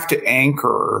you have to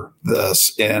anchor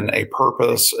this in a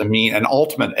purpose, an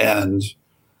ultimate end.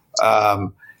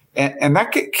 And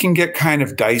that can get kind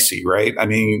of dicey, right?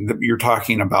 You're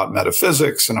talking about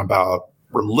metaphysics and about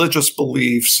religious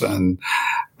beliefs and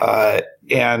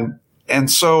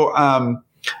so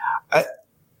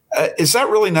is that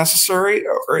really necessary,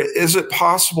 or is it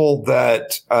possible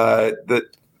that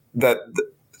that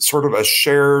sort of a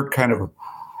shared kind of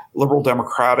liberal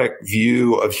democratic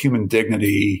view of human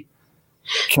dignity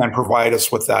can provide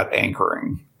us with that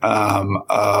anchoring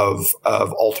of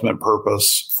ultimate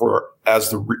purpose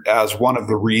as one of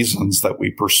the reasons that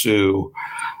we pursue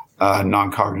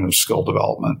non-cognitive skill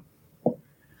development?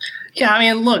 Yeah, I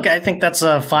mean, look, I think that's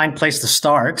a fine place to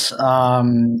start.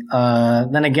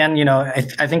 Then again,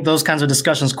 I think those kinds of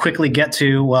discussions quickly get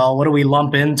to, well, what do we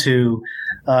lump into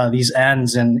these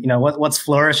ends, and what's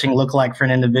flourishing look like for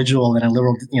an individual in a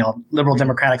liberal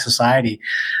democratic society?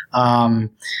 And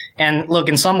look,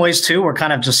 in some ways too, we're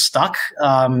kind of just stuck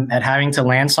at having to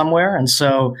land somewhere, and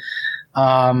so.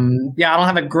 I don't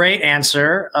have a great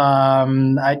answer. I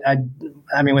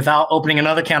mean, without opening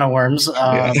another can of worms,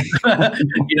 I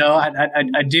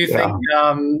do think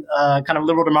kind of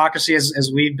liberal democracy,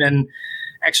 as we've been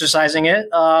exercising it,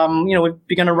 we've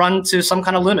begun to run to some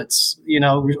kind of limits.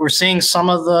 We're seeing some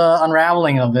of the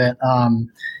unraveling of it.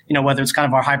 Whether it's kind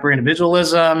of our hyper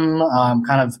individualism,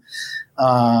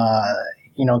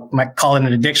 might call it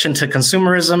an addiction to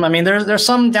consumerism. I mean, there's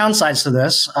some downsides to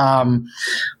this. But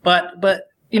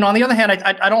on the other hand,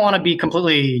 I don't want to be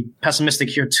completely pessimistic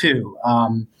here too.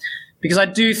 Because I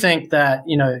do think that,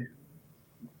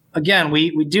 again,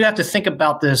 we do have to think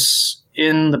about this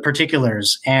in the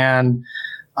particulars and,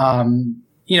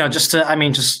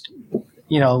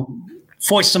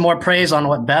 foist some more praise on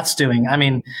what Beth's doing. I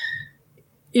mean,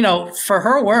 for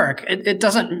her work, it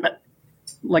doesn't,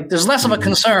 there's less of a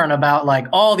concern about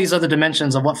all these other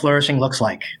dimensions of what flourishing looks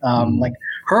like. Like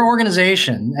her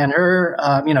organization and her,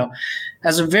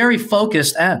 has a very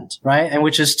focused end, right? And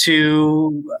which is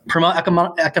to promote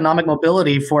economic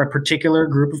mobility for a particular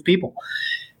group of people.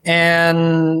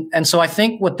 And so I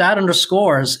think what that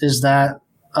underscores is that,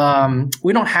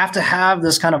 we don't have to have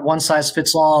this kind of one size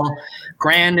fits all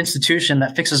grand institution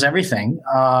that fixes everything.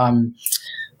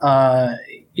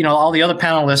 All the other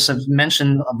panelists have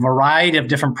mentioned a variety of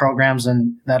different programs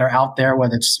that are out there,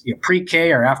 whether it's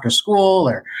pre-K or after school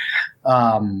or,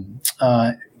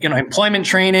 employment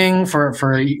training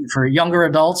for younger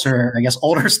adults, or I guess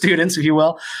older students, if you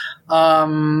will.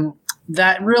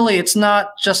 That really, it's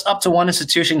not just up to one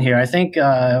institution here. I think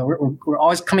we're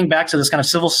always coming back to this kind of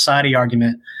civil society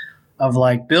argument of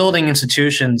building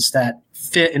institutions that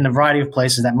fit in a variety of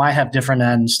places that might have different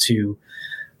ends to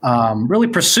really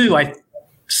pursue, I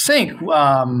think,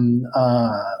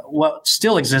 what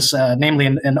still exists, namely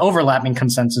an overlapping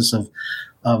consensus of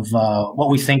what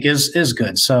we think is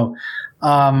good. So,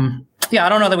 I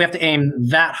don't know that we have to aim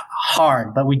that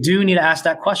hard, but we do need to ask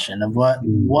that question of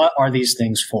what are these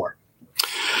things for?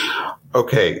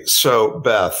 Okay, so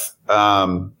Beth,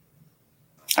 I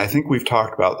think we've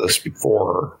talked about this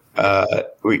before.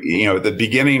 The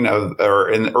beginning of,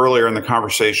 earlier in the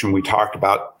conversation, we talked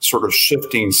about sort of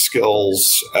shifting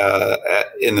skills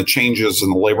in the changes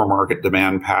in the labor market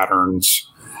demand patterns,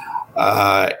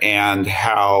 and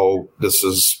how this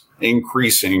is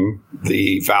increasing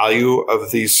the value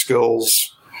of these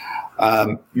skills.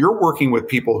 You're working with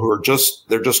people who are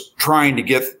they're just trying to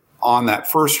get on that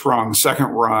first rung, second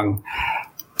rung.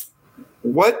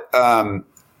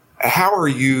 How are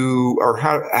you, or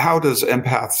how does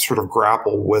Empath sort of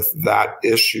grapple with that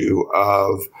issue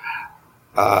of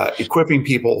equipping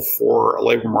people for a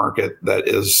labor market that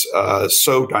is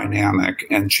so dynamic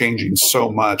and changing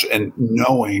so much, and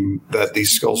knowing that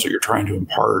these skills that you're trying to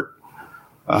impart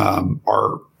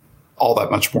are all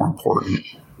that much more important?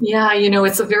 Yeah,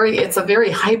 it's a very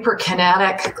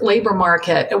hyperkinetic labor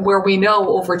market where we know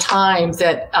over time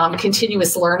that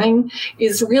continuous learning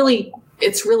is really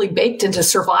baked into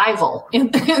survival in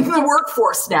the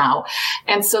workforce now.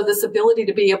 And so this ability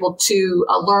to be able to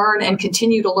learn and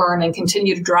continue to learn and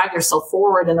continue to drive yourself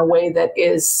forward in a way that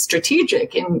is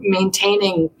strategic in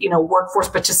maintaining, workforce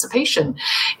participation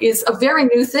is a very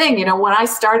new thing. When I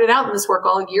started out in this work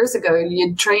all years ago,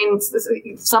 you'd train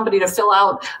somebody to fill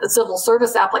out a civil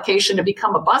service application to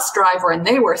become a bus driver, and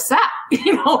they were set,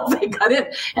 they got in,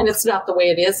 and it's not the way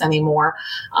it is anymore.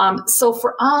 So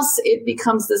for us, it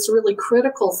becomes this really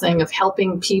critical thing of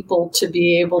helping people to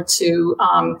be able to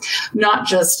not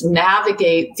just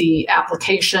navigate the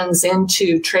applications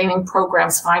into training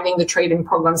programs, finding the training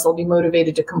programs they'll be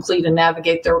motivated to complete and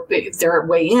navigate their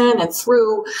way in and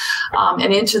through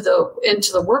and into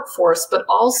the workforce, but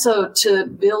also to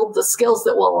build the skills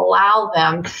that will allow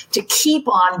them to keep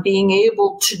on being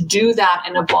able to do that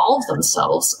and evolve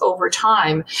themselves over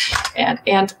time.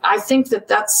 And I think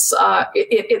that's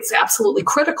it's absolutely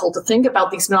critical to think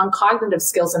about these non-cognitive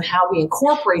skills and how we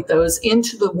incorporate those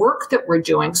into the work that we're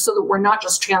doing, so that we're not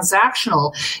just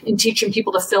transactional in teaching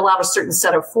people to fill out a certain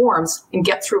set of forms and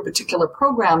get through a particular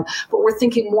program, but we're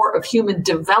thinking more of human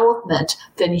development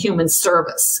than human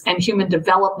service. And human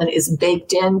development is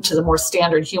baked into the more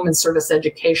standard human service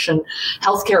education,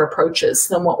 healthcare approaches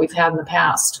than what we've had in the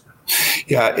past.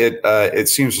 Yeah, it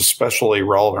seems especially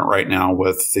relevant right now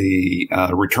with the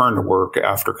return to work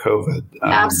after COVID.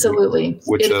 Absolutely.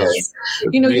 Which is.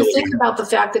 Really, you think about the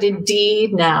fact that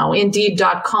Indeed.com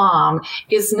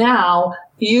is now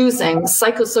using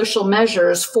psychosocial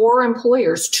measures for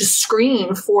employers to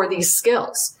screen for these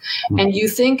skills. Mm-hmm. And you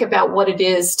think about what it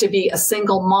is to be a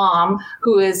single mom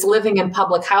who is living in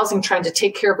public housing, trying to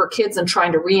take care of her kids and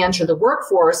trying to re-enter the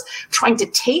workforce, trying to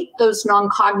take those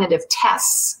non-cognitive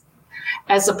tests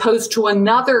as opposed to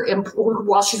another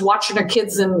while she's watching her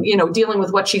kids and, dealing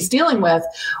with what she's dealing with,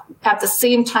 at the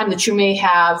same time that you may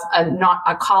have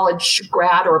a college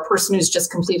grad or a person who's just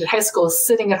completed high school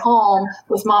sitting at home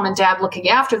with mom and dad looking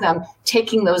after them,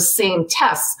 taking those same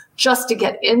tests just to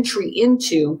get entry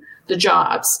into the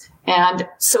jobs. And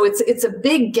so it's a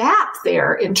big gap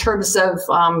there in terms of,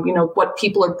 what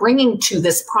people are bringing to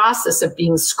this process of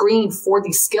being screened for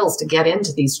these skills to get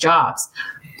into these jobs.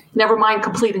 Never mind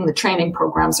completing the training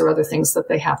programs or other things that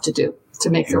they have to do to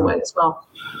make their way as well.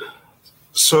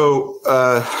 So,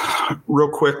 real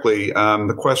quickly, one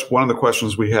of the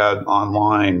questions we had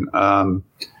online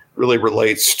really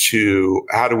relates to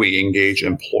how do we engage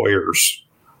employers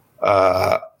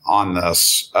on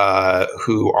this,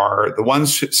 who are the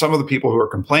ones, some of the people who are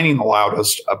complaining the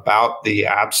loudest about the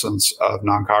absence of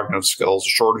non-cognitive skills,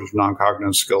 shortage of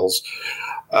non-cognitive skills.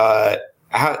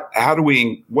 How do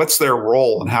we, what's their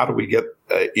role and how do we get,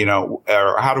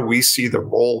 or how do we see the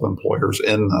role of employers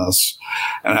in this?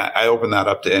 And I open that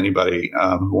up to anybody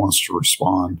who wants to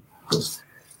respond.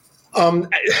 One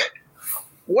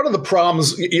of the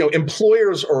problems,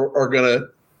 employers are going to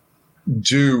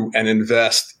do and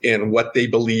invest in what they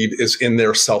believe is in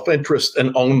their self-interest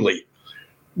and only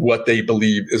what they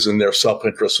believe is in their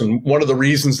self-interest. And one of the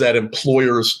reasons that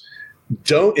employers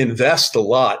don't invest a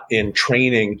lot in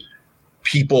training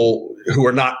people who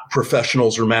are not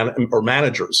professionals or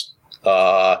managers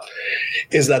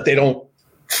is that they don't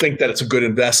think that it's a good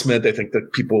investment. They think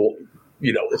that people,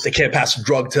 if they can't pass a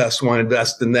drug test, want to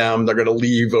invest in them, they're going to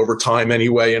leave over time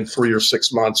anyway in 3 or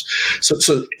 6 months.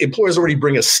 So employers already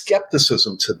bring a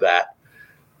skepticism to that.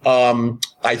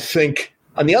 I think,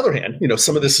 on the other hand,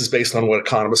 some of this is based on what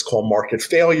economists call market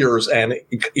failures, and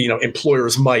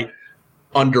employers might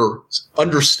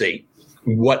understate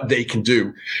what they can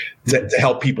do to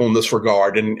help people in this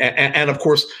regard. And of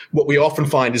course, what we often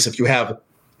find is if you have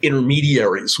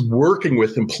intermediaries working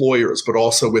with employers, but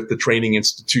also with the training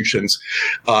institutions,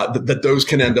 that those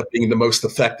can end up being the most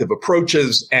effective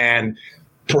approaches. And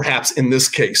perhaps in this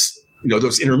case,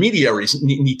 those intermediaries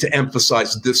need to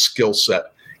emphasize this skill set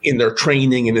in their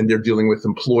training and in their dealing with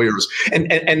employers, and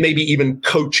maybe even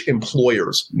coach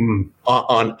employers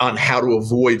on how to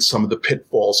avoid some of the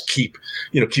pitfalls, keep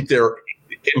their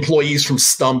employees from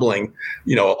stumbling,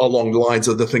 along the lines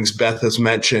of the things Beth has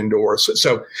mentioned. Or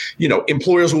so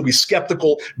employers will be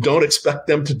skeptical. Don't expect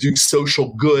them to do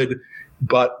social good,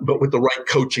 but with the right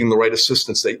coaching, the right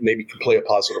assistance, they maybe can play a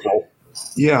positive role.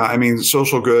 Yeah, I mean,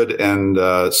 social good and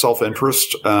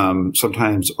self-interest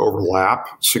sometimes overlap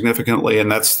significantly,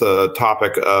 and that's the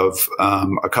topic of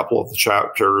a couple of the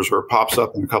chapters, or pops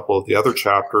up in a couple of the other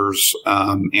chapters.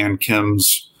 Ann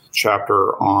Kim's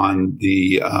chapter on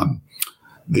the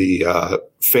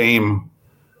FAME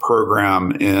program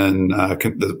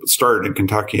that started in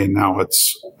Kentucky, and now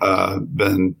it's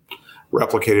been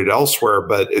replicated elsewhere.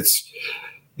 But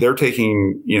they're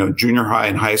taking, junior high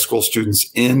and high school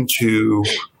students into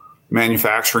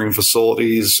manufacturing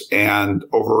facilities, and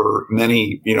over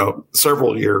many,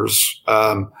 several years,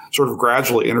 sort of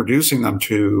gradually introducing them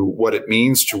to what it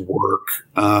means to work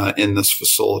in this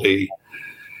facility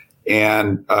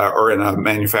and or in a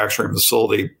manufacturing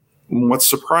facility. What's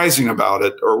surprising about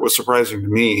it, or what's surprising to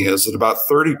me, is that about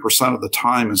 30% of the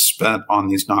time is spent on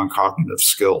these non-cognitive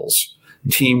skills: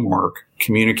 teamwork,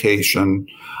 communication,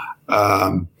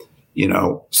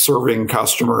 serving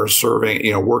customers,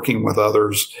 working with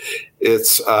others.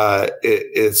 It's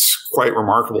quite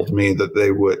remarkable to me that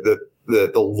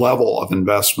that the level of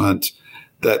investment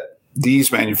that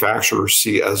these manufacturers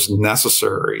see as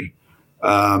necessary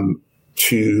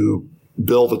to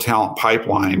build a talent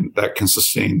pipeline that can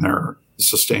sustain their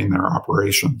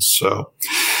operations. So,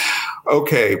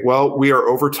 okay, well, we are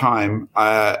over time.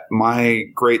 My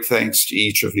great thanks to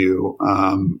each of you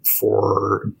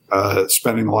for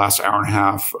spending the last hour and a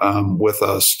half with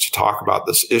us to talk about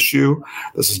this issue.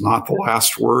 This is not the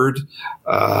last word.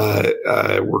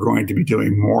 We're going to be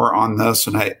doing more on this,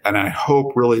 and I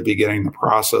hope really beginning the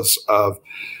process of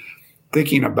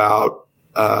thinking about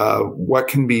what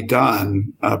can be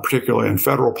done, particularly in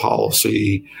federal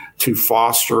policy, to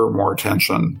foster more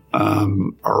attention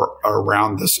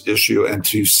around this issue and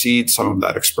to seed some of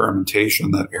that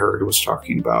experimentation that Harry was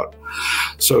talking about.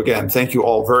 So again, thank you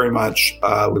all very much.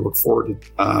 We look forward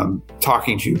to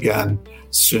talking to you again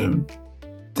soon.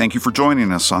 Thank you for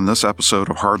joining us on this episode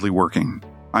of Hardly Working.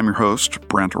 I'm your host,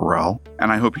 Brent Orrell,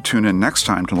 and I hope you tune in next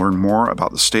time to learn more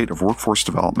about the state of workforce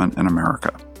development in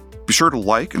America. Be sure to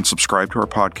like and subscribe to our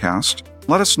podcast.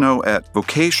 Let us know at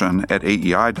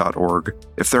vocation@aei.org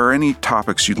if there are any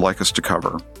topics you'd like us to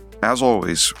cover. As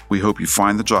always, we hope you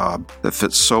find the job that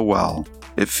fits so well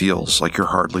it feels like you're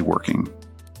hardly working.